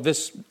 and so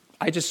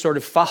I just sort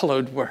of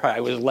followed where I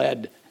was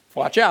led.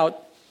 Watch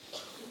out.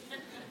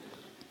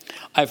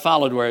 I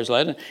followed where I was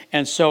led.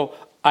 And so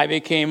I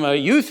became a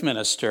youth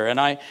minister. And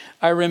I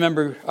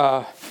remember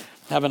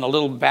having a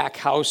little back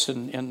house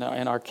in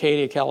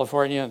Arcadia,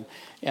 California.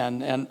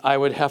 And I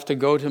would have to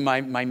go to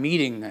my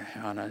meeting.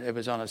 It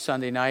was on a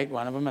Sunday night,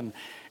 one of them.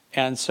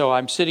 And so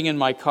I'm sitting in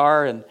my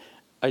car and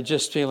I'm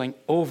just feeling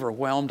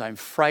overwhelmed. I'm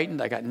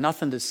frightened. I got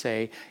nothing to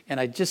say. And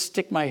I just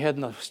stick my head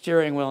in the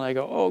steering wheel and I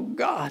go, oh,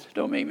 God,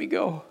 don't make me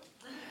go.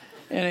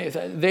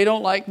 And they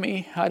don't like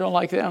me. I don't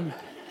like them.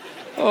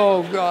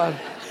 Oh, God,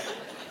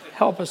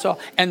 help us all.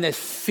 And the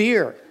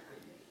fear,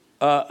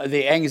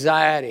 the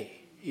anxiety.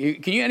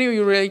 Any of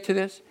you relate to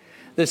this?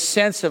 The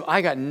sense of,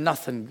 I got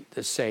nothing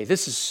to say.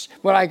 This is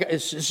what I got.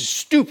 This is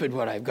stupid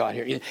what I've got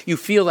here. You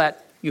feel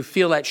that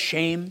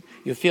shame.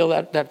 You feel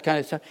that kind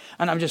of stuff.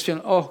 And I'm just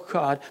feeling, oh,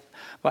 God,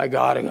 I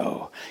got to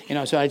go.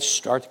 So I'd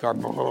start the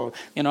car,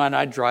 and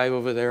I'd drive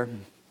over there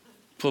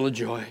full of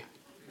joy.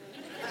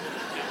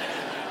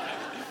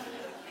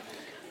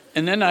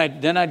 And then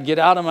I'd get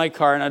out of my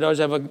car, and I'd always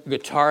have a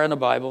guitar and a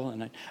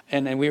Bible,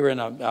 and we were in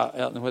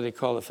what they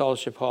call the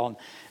fellowship hall,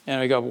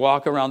 and I'd go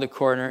walk around the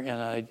corner, and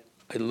I'd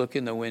look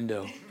in the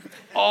window.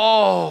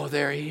 Oh,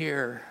 they're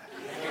here.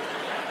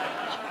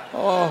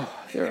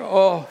 They're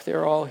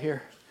all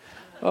here.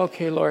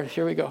 Okay, Lord,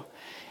 here we go.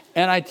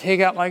 And I'd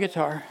take out my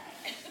guitar,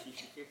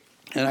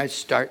 and I'd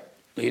start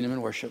leading them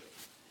in worship.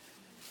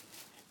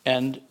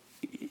 And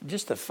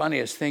just the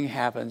funniest thing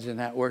happens in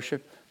that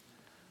worship.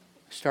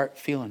 I start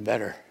feeling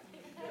better.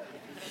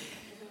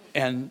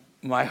 And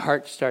my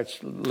heart starts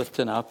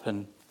lifting up,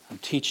 and I'm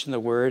teaching the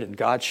word, and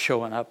God's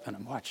showing up, and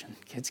I'm watching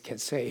kids get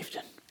saved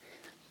and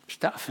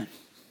stuff. And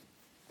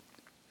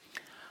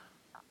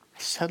I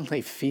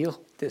suddenly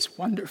feel this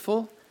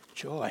wonderful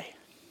joy.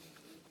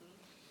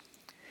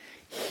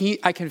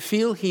 I can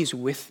feel He's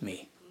with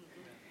me.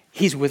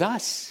 He's with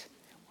us.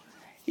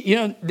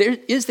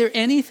 Is there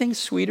anything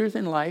sweeter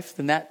than life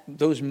than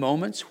those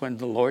moments when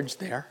the Lord's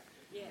there?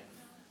 Yeah.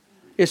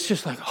 It's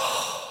just like,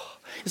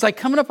 it's like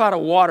coming up out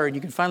of water and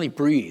you can finally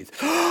breathe.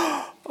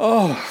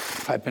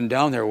 Oh, I've been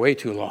down there way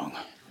too long.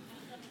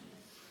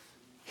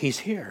 He's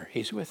here.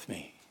 He's with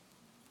me.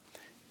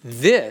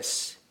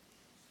 This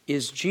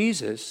is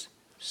Jesus'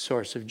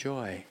 source of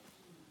joy.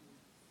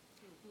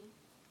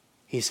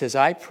 He says,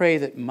 I pray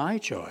that my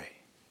joy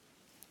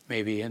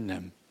may be in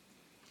them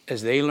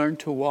as they learn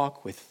to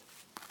walk with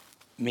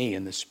me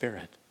in the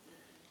Spirit,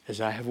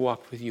 as I have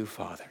walked with you,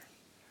 Father,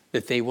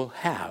 that they will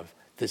have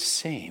the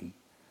same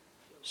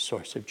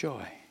source of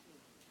joy.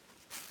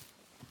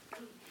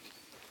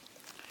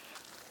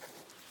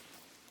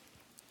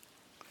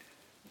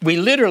 We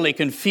literally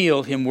can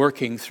feel Him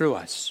working through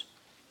us,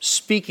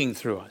 speaking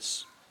through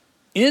us.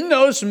 In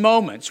those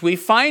moments, we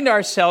find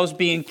ourselves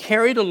being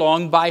carried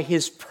along by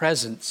His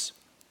presence.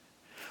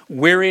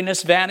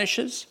 Weariness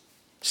vanishes,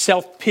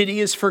 self-pity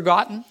is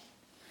forgotten,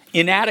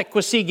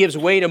 inadequacy gives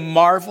way to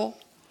marvel.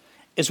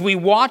 As we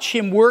watch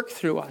Him work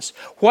through us,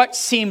 what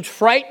seemed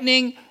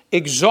frightening,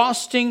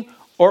 exhausting,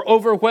 or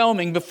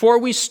overwhelming before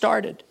we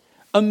started,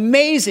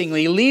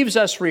 amazingly leaves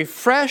us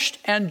refreshed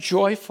and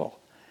joyful.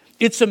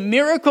 It's a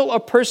miracle a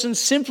person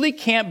simply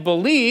can't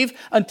believe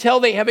until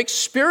they have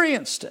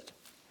experienced it.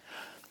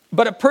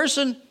 But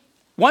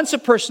once a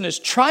person has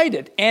tried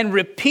it and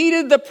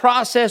repeated the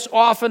process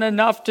often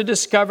enough to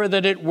discover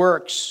that it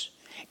works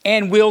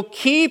and will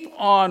keep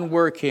on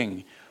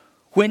working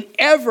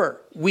whenever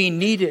we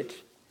need it,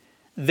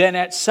 then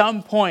at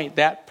some point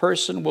that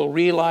person will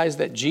realize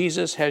that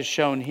Jesus has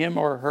shown him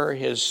or her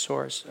his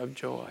source of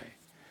joy.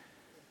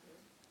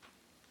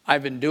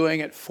 I've been doing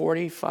it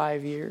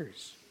 45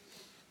 years,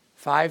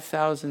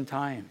 5,000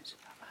 times.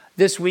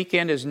 This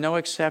weekend is no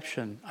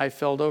exception. I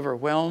felt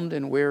overwhelmed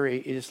and weary.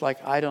 It's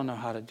like, I don't know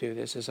how to do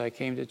this as I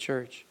came to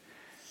church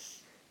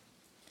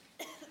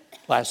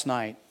last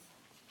night.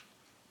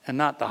 And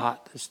not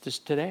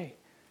just today.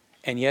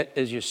 And yet,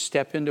 as you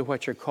step into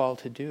what you're called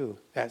to do,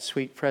 that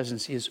sweet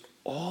presence is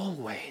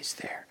always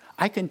there.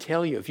 I can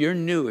tell you, if you're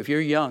new, if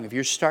you're young, if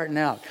you're starting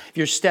out, if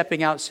you're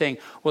stepping out saying,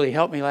 well, He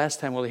helped me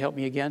last time, will He help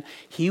me again?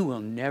 He will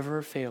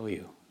never fail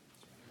you.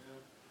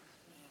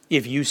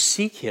 If you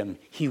seek Him,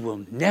 He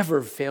will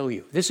never fail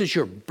you. This is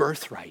your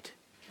birthright.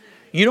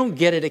 You don't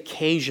get it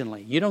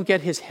occasionally. You don't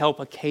get His help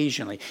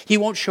occasionally. He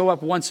won't show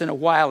up once in a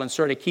while and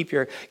sort of keep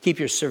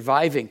your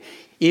surviving.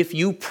 If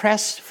you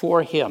press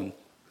for Him,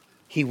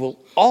 He will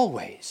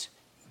always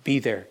be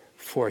there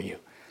for you.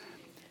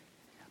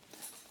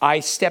 I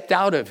stepped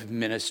out of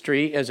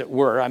ministry, as it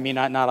were. I mean,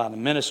 not out of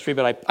ministry,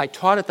 but I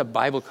taught at the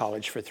Bible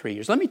college for 3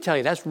 years. Let me tell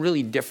you, that's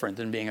really different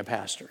than being a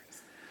pastor.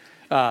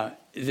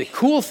 The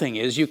cool thing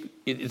is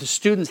the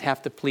students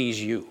have to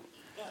please you.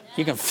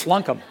 You can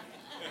flunk them.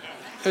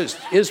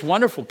 It's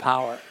wonderful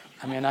power.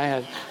 I mean,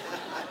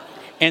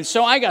 and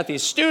so I got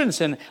these students,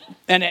 and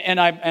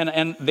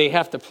they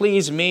have to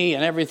please me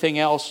and everything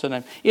else,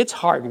 and it's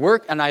hard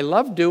work, and I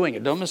love doing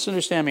it. Don't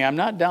misunderstand me. I'm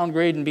not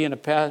downgrading being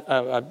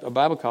a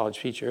Bible college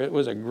teacher. It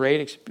was a great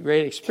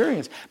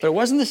experience, but it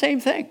wasn't the same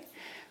thing.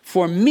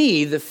 For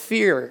me, the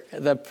fear,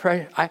 the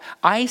pressure,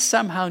 I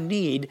somehow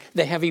need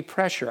the heavy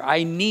pressure.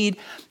 I need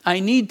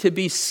to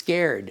be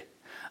scared.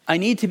 I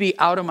need to be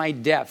out of my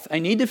depth. I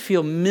need to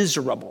feel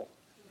miserable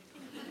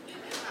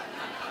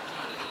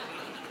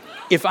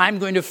if I'm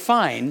going to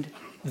find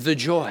the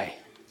joy.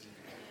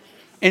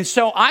 And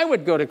so I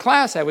would go to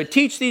class, I would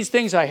teach these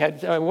things, I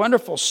had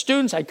wonderful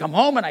students, I'd come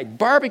home and I'd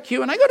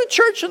barbecue, and I'd go to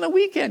church on the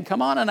weekend,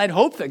 come on, and I'd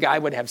hope the guy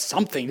would have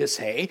something to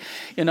say,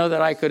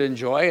 that I could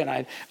enjoy,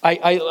 and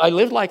I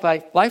lived life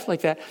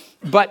like that.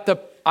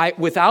 But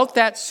without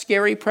that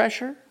scary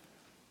pressure,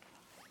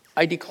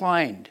 I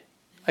declined.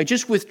 I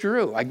just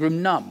withdrew. I grew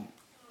numb.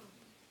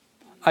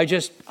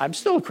 I'm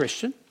still a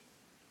Christian.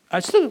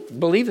 I still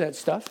believe that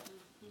stuff.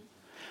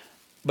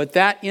 But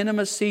that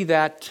intimacy,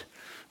 that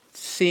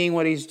seeing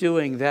what he's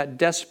doing, that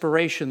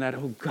desperation, that,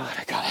 oh God,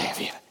 I gotta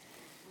have you,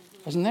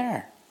 wasn't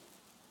there.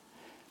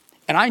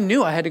 And I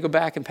knew I had to go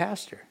back and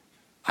pastor.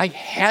 I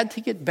had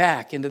to get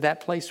back into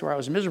that place where I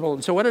was miserable.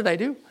 And so what did I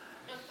do?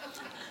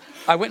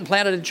 I went and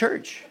planted a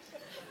church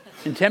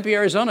in Tempe,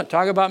 Arizona.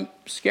 Talk about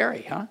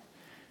scary,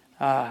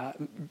 huh?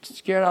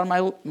 Scared out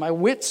of my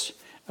wits.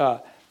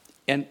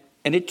 And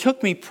it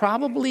took me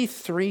probably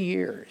 3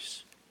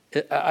 years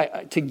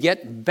to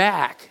get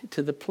back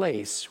to the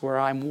place where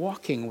I'm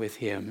walking with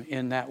him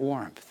in that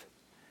warmth.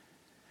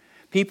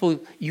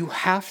 People, you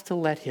have to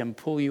let him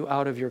pull you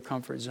out of your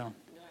comfort zone.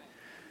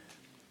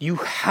 You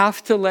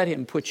have to let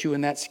him put you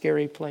in that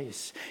scary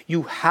place.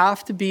 You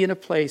have to be in a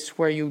place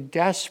where you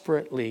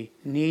desperately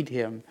need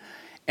him.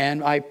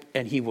 And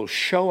he will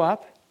show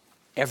up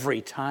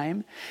every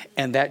time.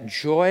 And that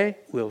joy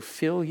will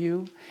fill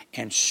you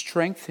and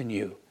strengthen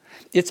you.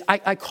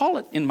 I call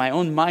it in my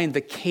own mind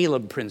the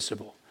Caleb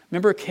principle.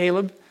 Remember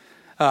Caleb?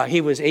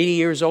 He was 80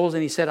 years old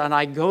and he said, and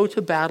I go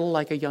to battle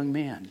like a young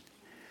man.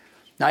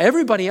 Now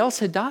everybody else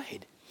had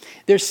died.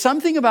 There's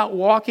something about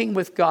walking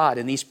with God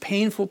in these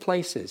painful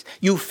places.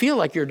 You feel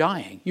like you're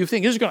dying. You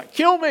think, this is going to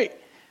kill me.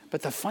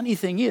 But the funny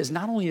thing is,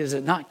 not only does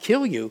it not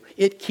kill you,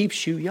 it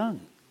keeps you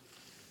young.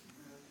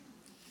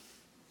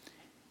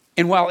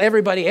 And while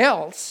everybody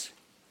else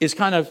is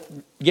kind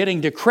of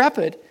getting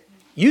decrepit,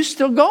 you're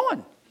still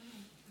going.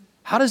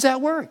 How does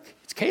that work?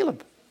 It's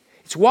Caleb.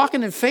 It's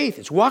walking in faith.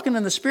 It's walking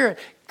in the Spirit.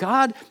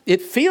 God,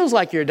 it feels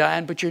like you're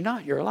dying, but you're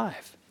not. You're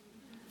alive.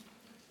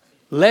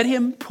 Let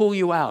him pull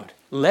you out.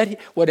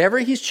 Whatever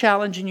he's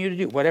challenging you to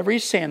do, whatever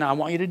he's saying, I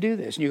want you to do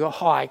this. And you go,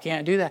 I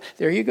can't do that.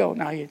 There you go.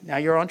 Now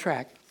you're on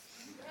track.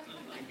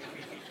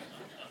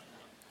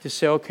 Just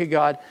say, okay,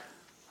 God,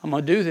 I'm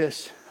going to do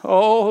this.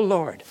 Oh,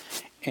 Lord.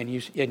 And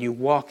you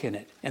walk in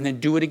it. And then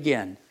do it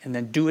again. And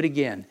then do it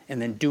again.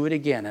 And then do it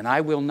again. And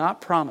I will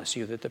not promise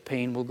you that the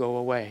pain will go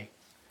away.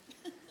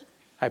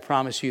 I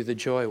promise you the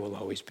joy will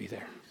always be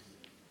there.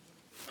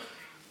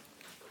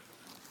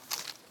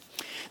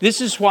 This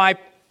is why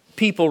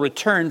people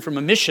return from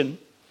a mission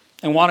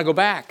and want to go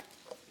back.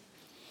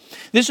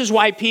 This is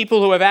why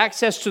people who have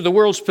access to the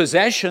world's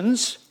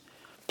possessions,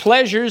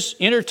 pleasures,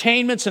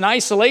 entertainments, and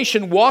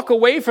isolation walk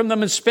away from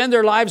them and spend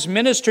their lives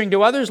ministering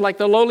to others like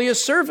the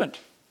lowliest servant.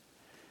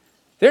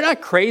 They're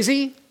not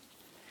crazy.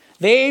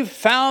 They've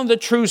found the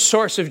true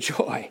source of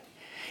joy.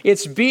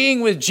 It's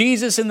being with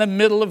Jesus in the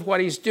middle of what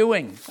he's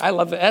doing. I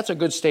love that. That's a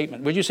good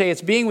statement. Would you say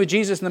it's being with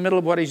Jesus in the middle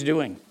of what he's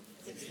doing?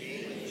 It's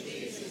being with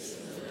Jesus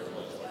in the middle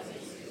of what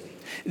he's doing.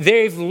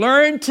 They've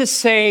learned to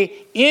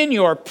say, in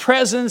your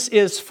presence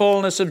is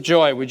fullness of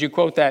joy. Would you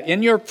quote that?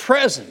 In your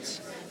presence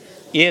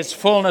is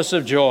fullness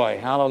of joy.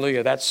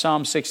 Hallelujah. That's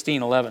Psalm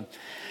 16:11.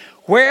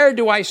 Where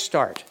do I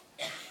start?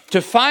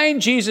 To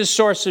find Jesus'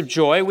 source of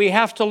joy, we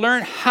have to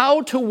learn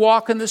how to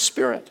walk in the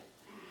Spirit,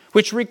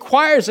 which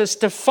requires us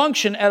to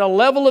function at a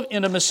level of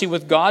intimacy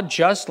with God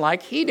just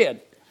like he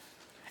did.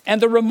 And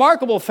the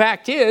remarkable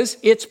fact is,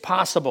 it's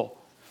possible.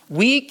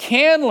 We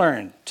can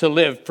learn to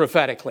live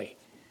prophetically.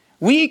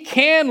 We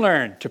can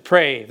learn to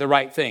pray the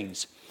right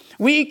things.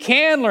 We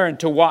can learn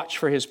to watch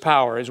for his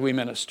power as we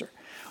minister.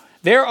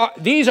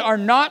 These are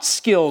not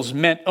skills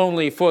meant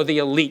only for the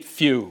elite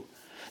few.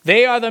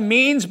 They are the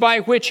means by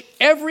which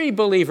every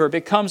believer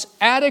becomes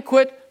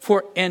adequate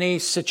for any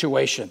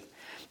situation.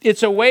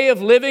 It's a way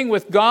of living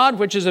with God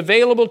which is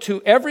available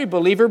to every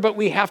believer, but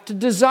we have to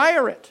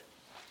desire it.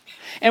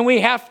 And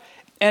we have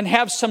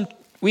some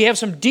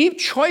deep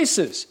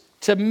choices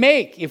to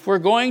make if we're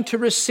going to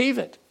receive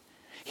it.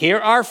 Here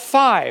are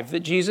 5 that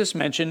Jesus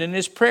mentioned in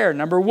his prayer.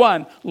 Number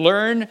 1,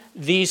 learn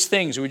these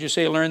things. Would you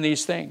say learn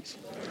these things?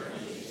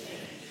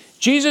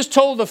 Jesus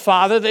told the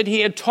Father that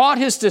he had taught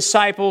his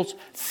disciples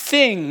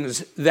things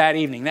that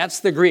evening. That's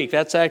the Greek.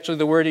 That's actually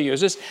the word he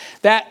uses.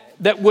 That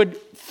would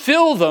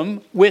fill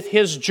them with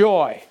his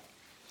joy.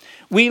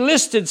 We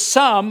listed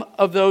some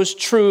of those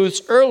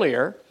truths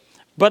earlier,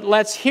 but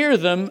let's hear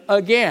them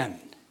again.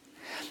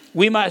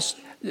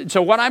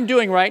 So what I'm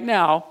doing right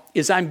now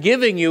is I'm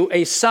giving you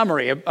a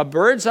summary, a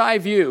bird's eye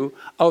view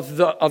of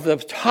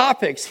the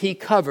topics he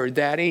covered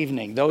that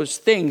evening, those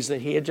things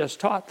that he had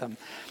just taught them.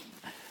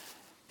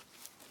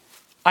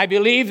 I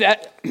believe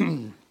that,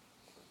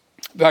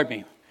 pardon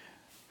me,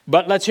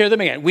 but let's hear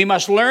them again. We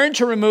must learn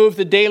to remove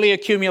the daily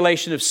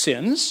accumulation of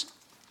sins.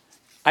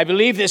 I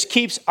believe this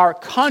keeps our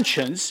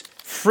conscience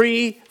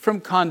free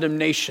from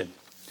condemnation.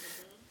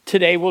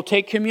 Today we'll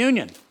take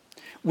communion.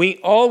 We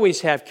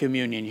always have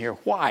communion here.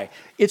 Why?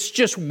 It's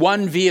just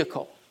one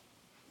vehicle.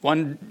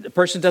 The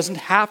person doesn't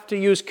have to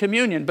use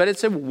communion, but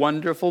it's a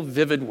wonderful,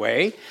 vivid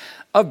way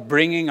of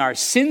bringing our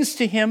sins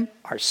to him,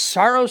 our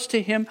sorrows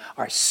to him,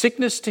 our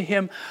sickness to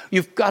him.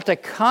 You've got to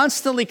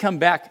constantly come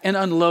back and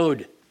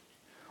unload,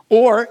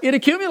 or it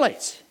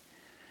accumulates.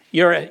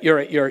 You're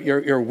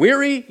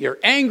weary, you're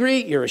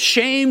angry, you're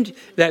ashamed,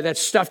 that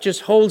stuff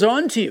just holds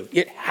on to you.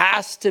 It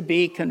has to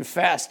be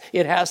confessed.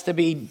 It has to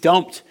be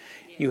dumped.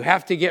 You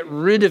have to get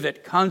rid of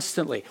it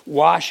constantly,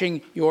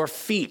 washing your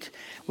feet.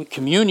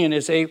 Communion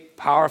is a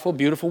powerful,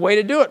 beautiful way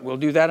to do it. We'll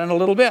do that in a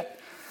little bit.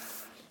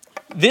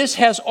 This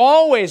has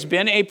always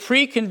been a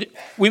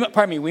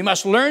we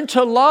must learn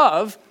to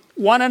love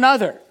one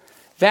another.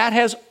 That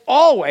has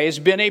always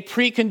been a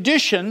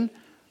precondition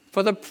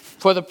for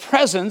the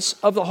presence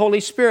of the Holy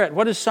Spirit.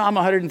 What does Psalm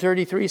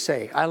 133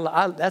 say?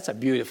 That's a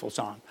beautiful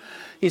song.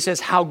 He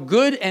says, how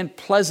good and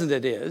pleasant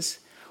it is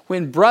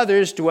when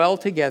brothers dwell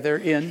together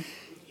in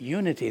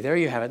unity. There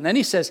you have it. And then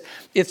he says,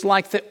 it's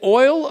like the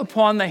oil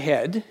upon the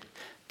head,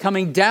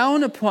 coming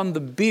down upon the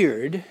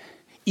beard,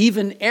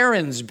 even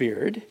Aaron's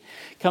beard,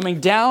 coming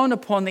down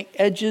upon the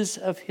edges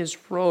of his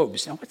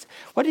robes. Now,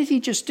 what did he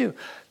just do?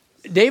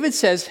 David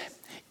says,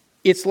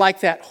 it's like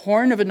that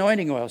horn of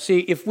anointing oil. See,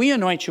 if we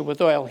anoint you with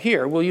oil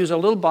here, we'll use a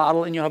little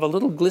bottle and you'll have a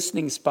little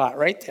glistening spot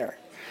right there.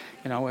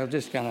 We'll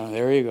just kind of,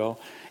 there you go.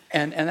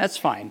 And that's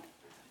fine.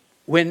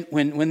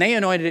 When they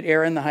anointed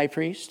Aaron, the high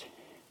priest,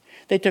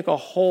 they took a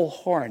whole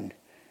horn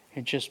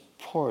and just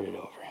poured it over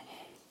him.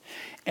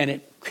 And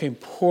it came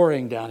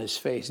pouring down his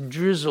face,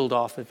 drizzled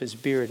off of his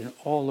beard and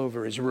all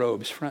over his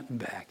robes, front and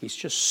back. He's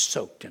just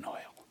soaked in oil.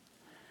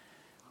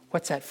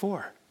 What's that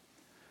for?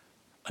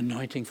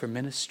 Anointing for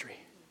ministry.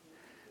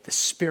 The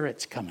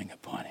Spirit's coming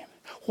upon him.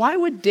 Why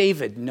would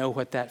David know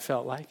what that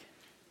felt like?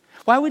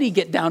 Why would he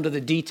get down to the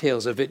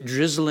details of it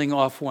drizzling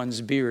off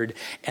one's beard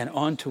and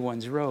onto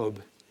one's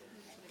robe?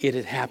 It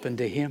had happened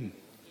to him.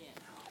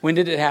 When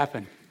did it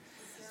happen?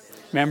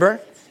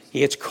 Remember? He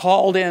gets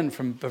called in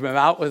from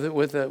out with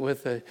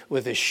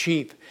the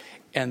sheep,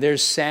 and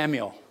there's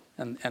Samuel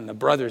and the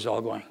brothers all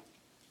going.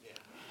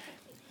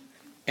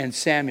 And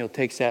Samuel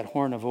takes that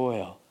horn of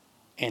oil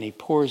and he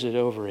pours it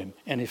over him.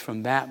 And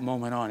from that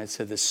moment on, it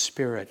said the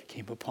Spirit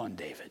came upon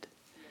David.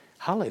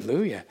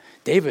 Hallelujah.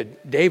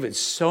 David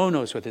so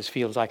knows what this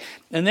feels like.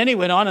 And then he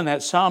went on in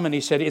that psalm and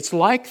he said, it's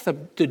like the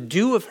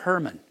dew of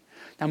Hermon.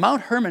 Now,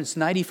 Mount Hermon's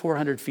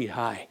 9,400 feet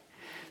high.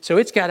 So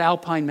it's got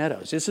alpine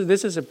meadows. This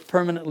is a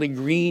permanently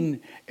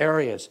green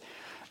areas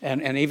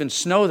and even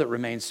snow that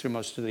remains through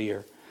most of the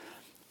year.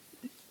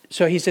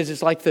 So he says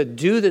it's like the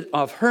dew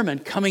of Hermon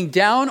coming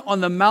down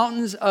on the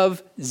mountains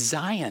of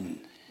Zion.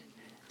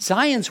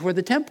 Zion's where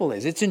the temple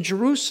is. It's in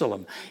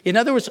Jerusalem. In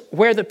other words,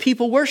 where the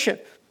people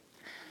worship.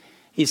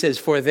 He says,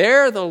 for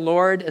there the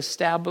Lord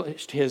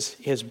established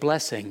his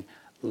blessing,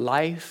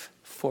 life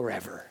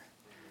forever.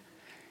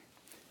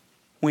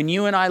 When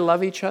you and I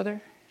love each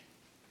other,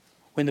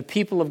 when the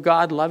people of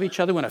God love each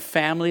other, when a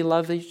family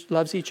loves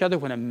each other,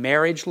 when a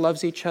marriage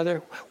loves each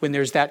other, when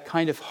there's that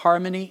kind of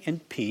harmony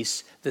and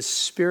peace, the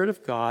Spirit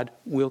of God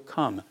will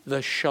come.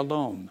 The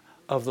shalom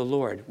of the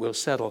Lord will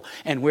settle.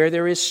 And where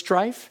there is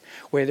strife,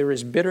 where there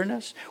is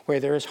bitterness, where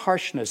there is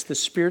harshness, the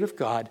Spirit of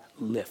God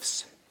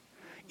lifts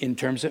in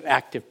terms of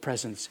active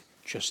presence,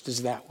 just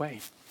as that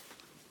way.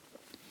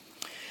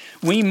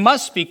 We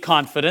must be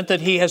confident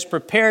that he has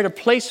prepared a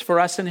place for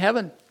us in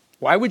heaven.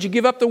 Why would you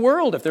give up the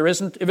world if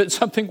it's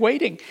something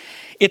waiting?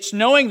 It's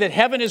knowing that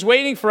heaven is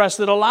waiting for us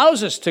that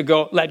allows us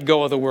to let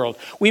go of the world.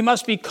 We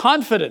must be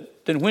confident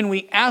that when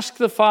we ask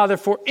the Father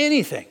for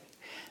anything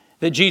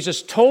that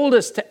Jesus told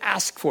us to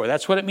ask for,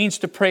 that's what it means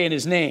to pray in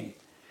his name,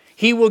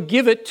 he will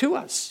give it to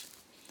us.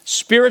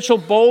 Spiritual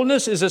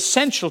boldness is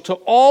essential to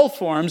all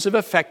forms of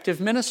effective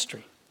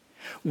ministry.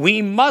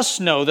 We must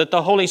know that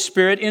the Holy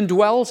Spirit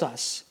indwells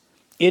us.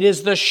 It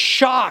is the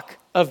shock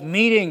of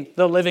meeting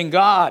the living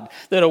God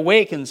that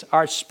awakens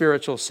our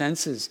spiritual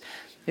senses.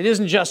 It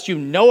isn't just you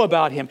know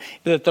about him,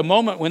 but at the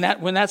moment when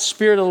that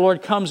Spirit of the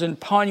Lord comes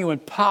upon you in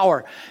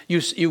power,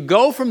 you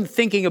go from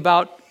thinking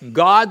about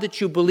God that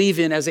you believe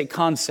in as a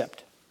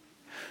concept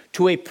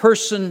to a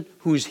person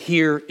who's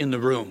here in the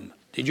room.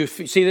 Did you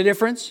see the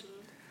difference?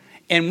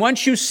 And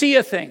once you see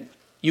a thing,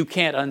 you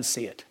can't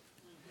unsee it.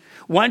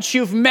 Once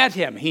you've met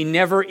him, he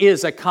never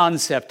is a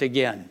concept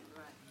again.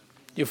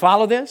 Do you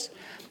follow this?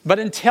 But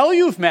until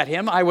you've met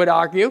him, I would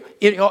argue,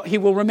 he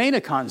will remain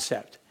a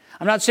concept.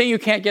 I'm not saying you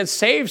can't get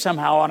saved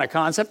somehow on a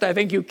concept. I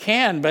think you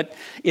can, but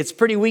it's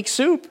pretty weak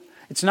soup.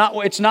 It's not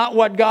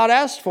what God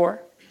asked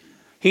for.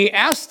 He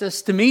asked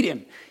us to meet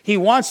him. He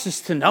wants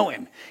us to know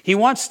him. He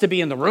wants to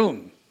be in the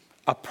room.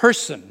 A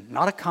person,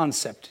 not a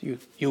concept,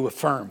 you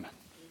affirm.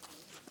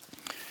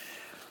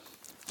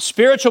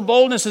 Spiritual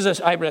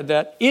boldness I read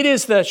that. It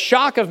is the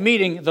shock of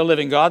meeting the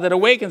living God that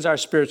awakens our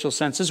spiritual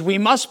senses. We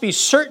must be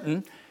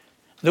certain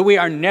that we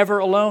are never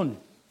alone.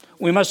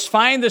 We must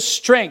find the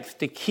strength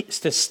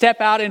to step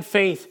out in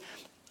faith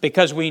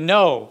because we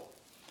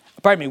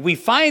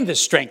find the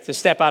strength to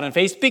step out in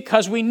faith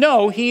because we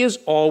know he is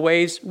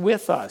always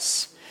with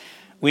us.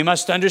 We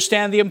must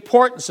understand the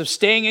importance of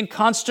staying in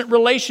constant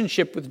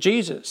relationship with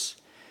Jesus.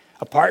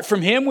 Apart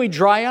from him, we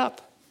dry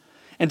up.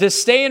 And to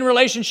stay in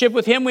relationship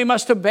with him, we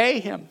must obey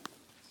him.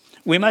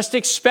 We must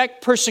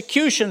expect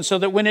persecution so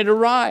that when it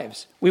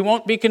arrives, we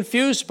won't be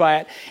confused by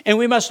it. And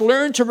we must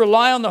learn to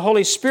rely on the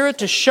Holy Spirit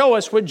to show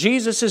us what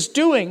Jesus is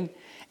doing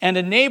and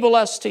enable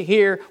us to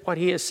hear what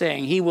he is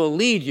saying. He will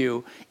lead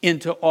you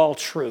into all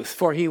truth,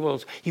 for he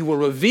will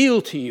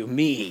reveal to you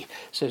me,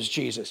 says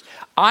Jesus.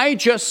 I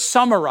just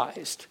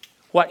summarized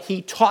what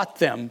he taught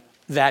them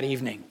that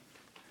evening.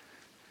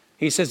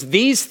 He says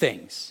these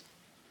things,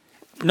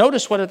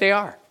 notice what they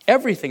are.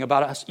 Everything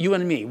about us, you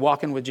and me,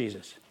 walking with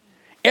Jesus.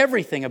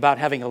 Everything about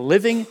having a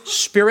living,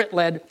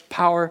 Spirit-led,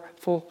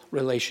 powerful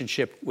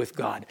relationship with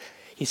God.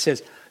 He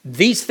says,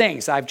 these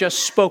things I've just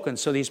spoken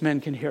so these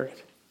men can hear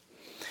it.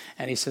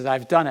 And he says,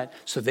 I've done it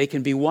so they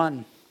can be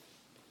one.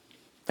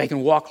 They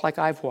can walk like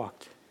I've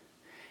walked.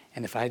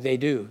 And if they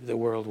do, the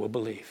world will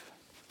believe.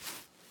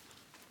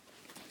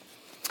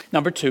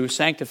 Number 2,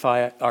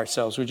 sanctify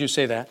ourselves. Would you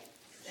say that?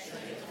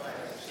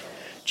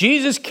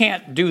 Jesus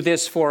can't do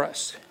this for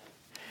us.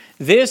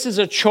 This is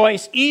a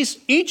choice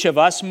each of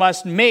us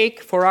must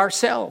make for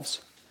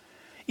ourselves.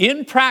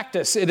 In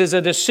practice, it is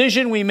a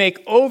decision we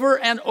make over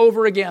and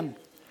over again.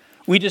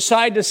 We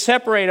decide to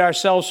separate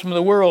ourselves from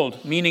the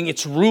world, meaning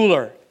its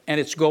ruler and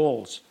its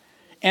goals,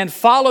 and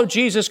follow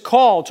Jesus'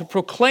 call to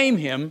proclaim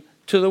him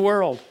to the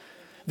world.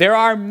 There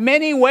are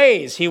many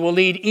ways he will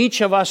lead each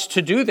of us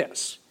to do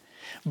this,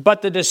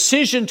 but the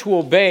decision to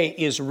obey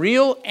is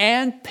real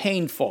and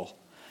painful.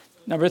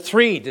 Number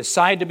 3,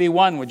 decide to be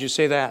one. Would you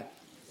say that?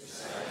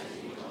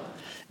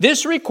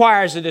 This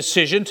requires a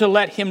decision to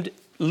let him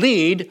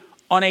lead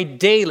on a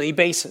daily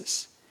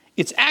basis.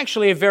 It's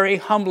actually a very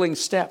humbling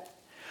step.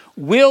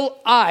 Will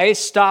I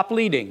stop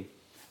leading?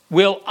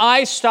 Will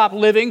I stop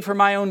living for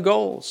my own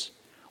goals?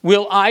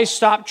 Will I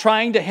stop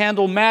trying to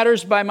handle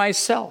matters by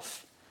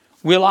myself?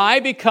 Will I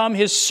become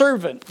his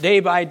servant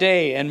day by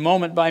day and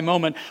moment by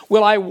moment?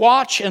 Will I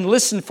watch and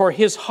listen for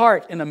his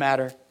heart in a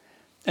matter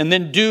and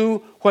then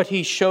do what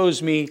he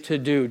shows me to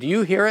do? Do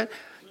you hear it?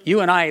 You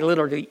and I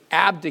literally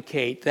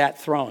abdicate that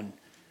throne.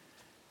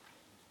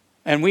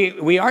 And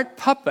we aren't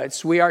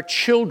puppets, we are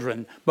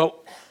children. But,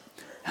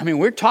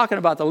 we're talking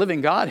about the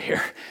living God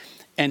here.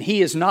 And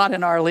he is not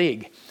in our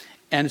league.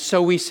 And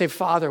so we say,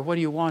 Father, what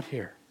do you want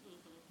here?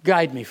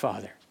 Guide me,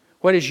 Father.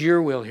 What is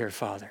your will here,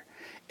 Father?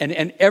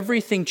 And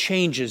everything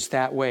changes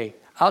that way.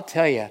 I'll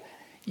tell you,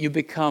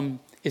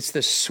 it's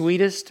the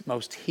sweetest,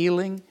 most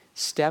healing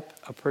step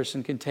a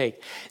person can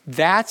take.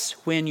 That's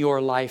when your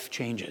life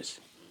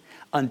changes.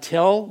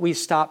 Until we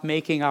stop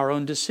making our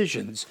own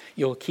decisions,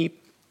 you'll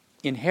keep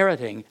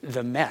inheriting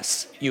the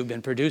mess you've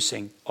been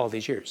producing all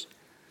these years.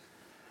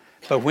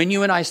 But when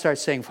you and I start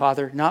saying,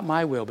 Father, not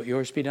my will, but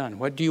yours be done.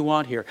 What do you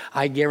want here?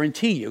 I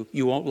guarantee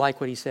you won't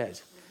like what he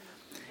says.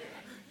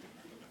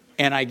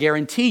 And I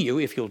guarantee you,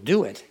 if you'll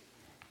do it,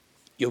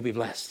 you'll be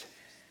blessed.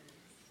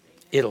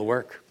 It'll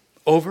work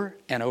over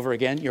and over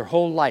again. Your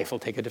whole life will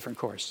take a different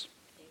course.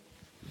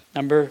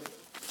 Number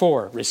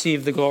 4,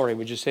 receive the glory.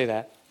 Would you say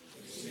that?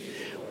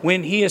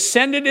 When he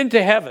ascended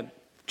into heaven,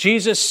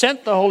 Jesus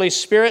sent the Holy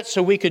Spirit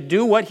so we could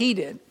do what he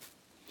did.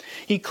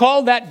 He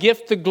called that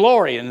gift the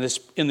glory in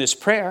this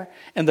prayer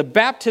and the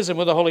baptism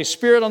with the Holy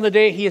Spirit on the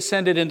day he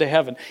ascended into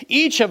heaven.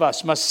 Each of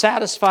us must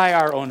satisfy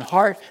our own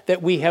heart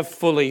that we have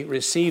fully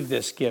received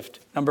this gift.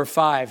 Number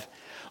 5,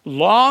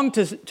 long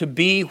to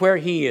be where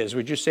he is.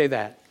 Would you say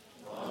that?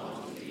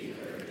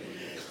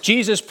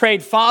 Jesus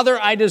prayed, Father,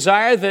 I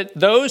desire that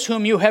those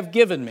whom you have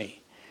given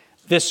me,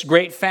 this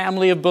great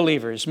family of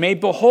believers, may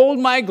behold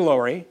my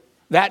glory,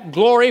 that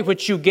glory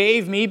which you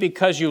gave me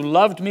because you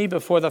loved me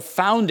before the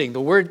founding.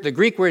 The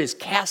Greek word is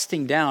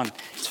casting down.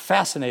 It's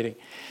fascinating.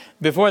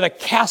 Before the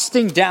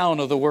casting down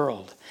of the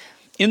world.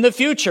 In the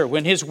future,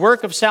 when his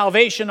work of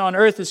salvation on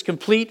earth is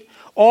complete,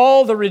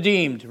 all the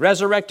redeemed,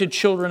 resurrected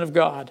children of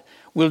God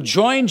will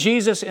join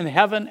Jesus in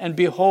heaven and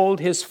behold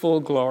his full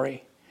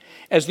glory.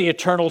 As the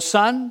eternal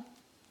Son,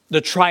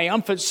 the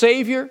triumphant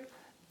Savior,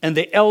 and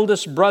the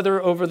eldest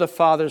brother over the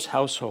Father's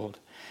household.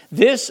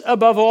 This,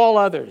 above all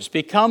others,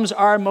 becomes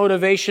our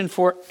motivation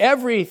for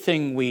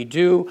everything we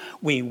do.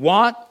 We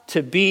want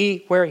to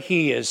be where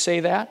he is.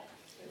 Say that.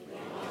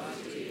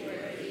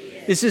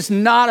 This is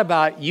not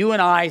about you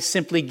and I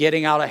simply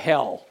getting out of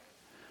hell.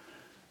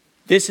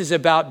 This is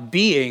about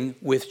being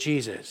with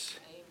Jesus.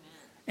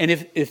 And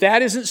if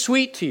that isn't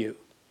sweet to you,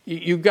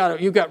 you've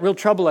got real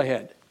trouble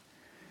ahead.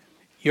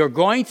 You're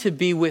going to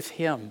be with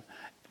him.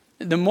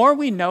 The more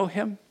we know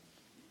him,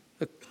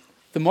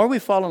 the more we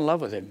fall in love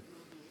with him.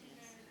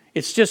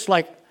 It's just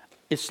like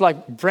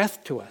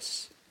breath to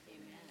us.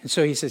 And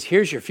so he says,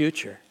 here's your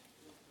future.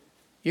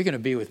 You're going to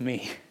be with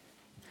me.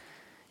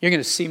 You're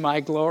going to see my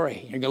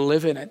glory. You're going to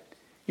live in it.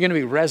 You're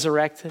going to be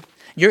resurrected.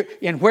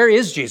 And where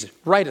is Jesus?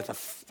 Right at the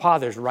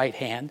Father's right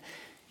hand.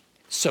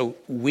 So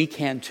we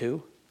can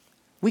too.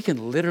 We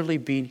can literally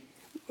be,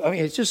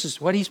 it's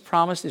just what he's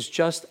promised is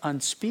just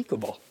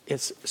unspeakable.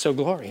 It's so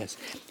glorious.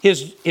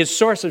 His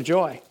source of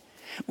joy.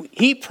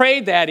 He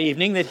prayed that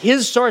evening that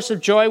his source of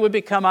joy would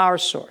become our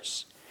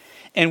source.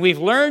 And we've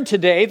learned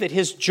today that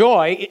his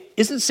joy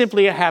isn't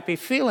simply a happy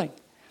feeling.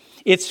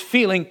 It's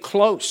feeling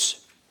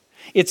close.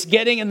 It's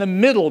getting in the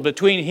middle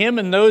between him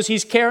and those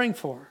he's caring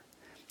for.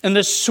 And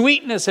the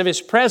sweetness of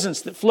his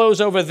presence that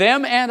flows over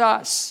them and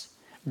us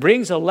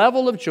brings a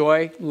level of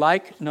joy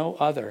like no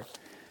other.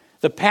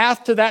 The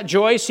path to that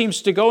joy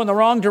seems to go in the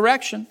wrong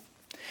direction.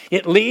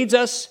 It leads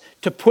us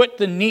to put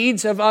the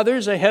needs of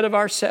others ahead of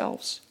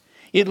ourselves.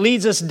 It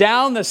leads us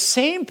down the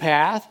same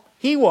path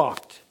he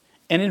walked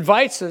and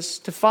invites us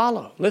to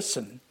follow.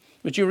 Listen,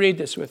 would you read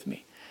this with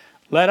me?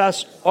 Let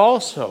us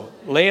also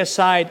lay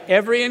aside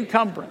every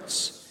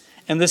encumbrance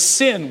and the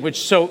sin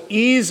which so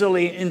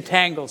easily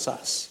entangles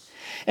us.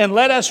 And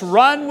let us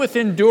run with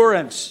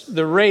endurance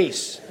the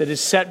race that is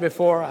set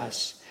before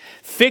us,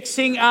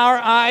 fixing our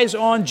eyes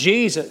on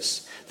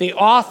Jesus, the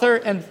author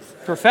and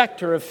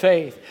perfecter of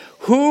faith,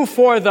 who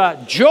for the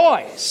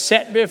joy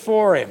set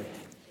before him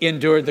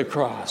endured the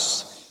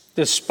cross,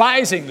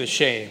 despising the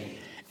shame,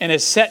 and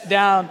is set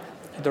down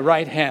at the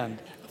right hand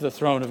of the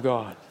throne of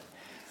God.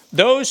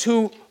 Those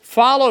who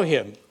follow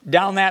him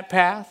down that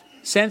path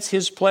sense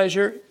his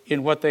pleasure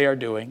in what they are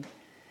doing,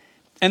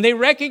 and they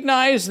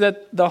recognize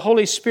that the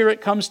Holy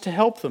Spirit comes to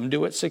help them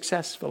do it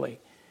successfully.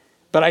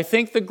 But I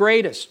think the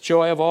greatest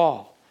joy of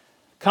all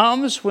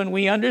comes when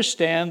we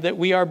understand that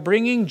we are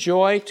bringing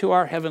joy to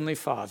our Heavenly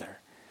Father,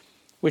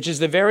 which is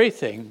the very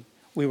thing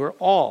we were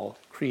all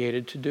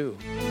created to do.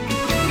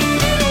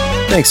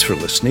 Thanks for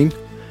listening.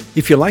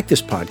 If you like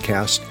this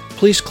podcast,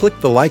 please click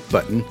the like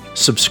button,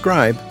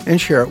 subscribe, and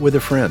share it with a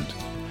friend.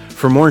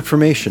 For more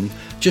information,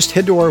 just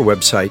head to our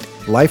website,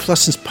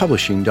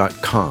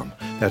 lifelessonspublishing.com.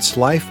 That's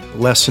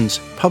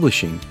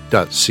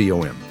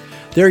lifelessonspublishing.com.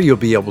 There you'll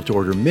be able to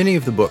order many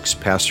of the books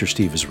Pastor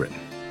Steve has written.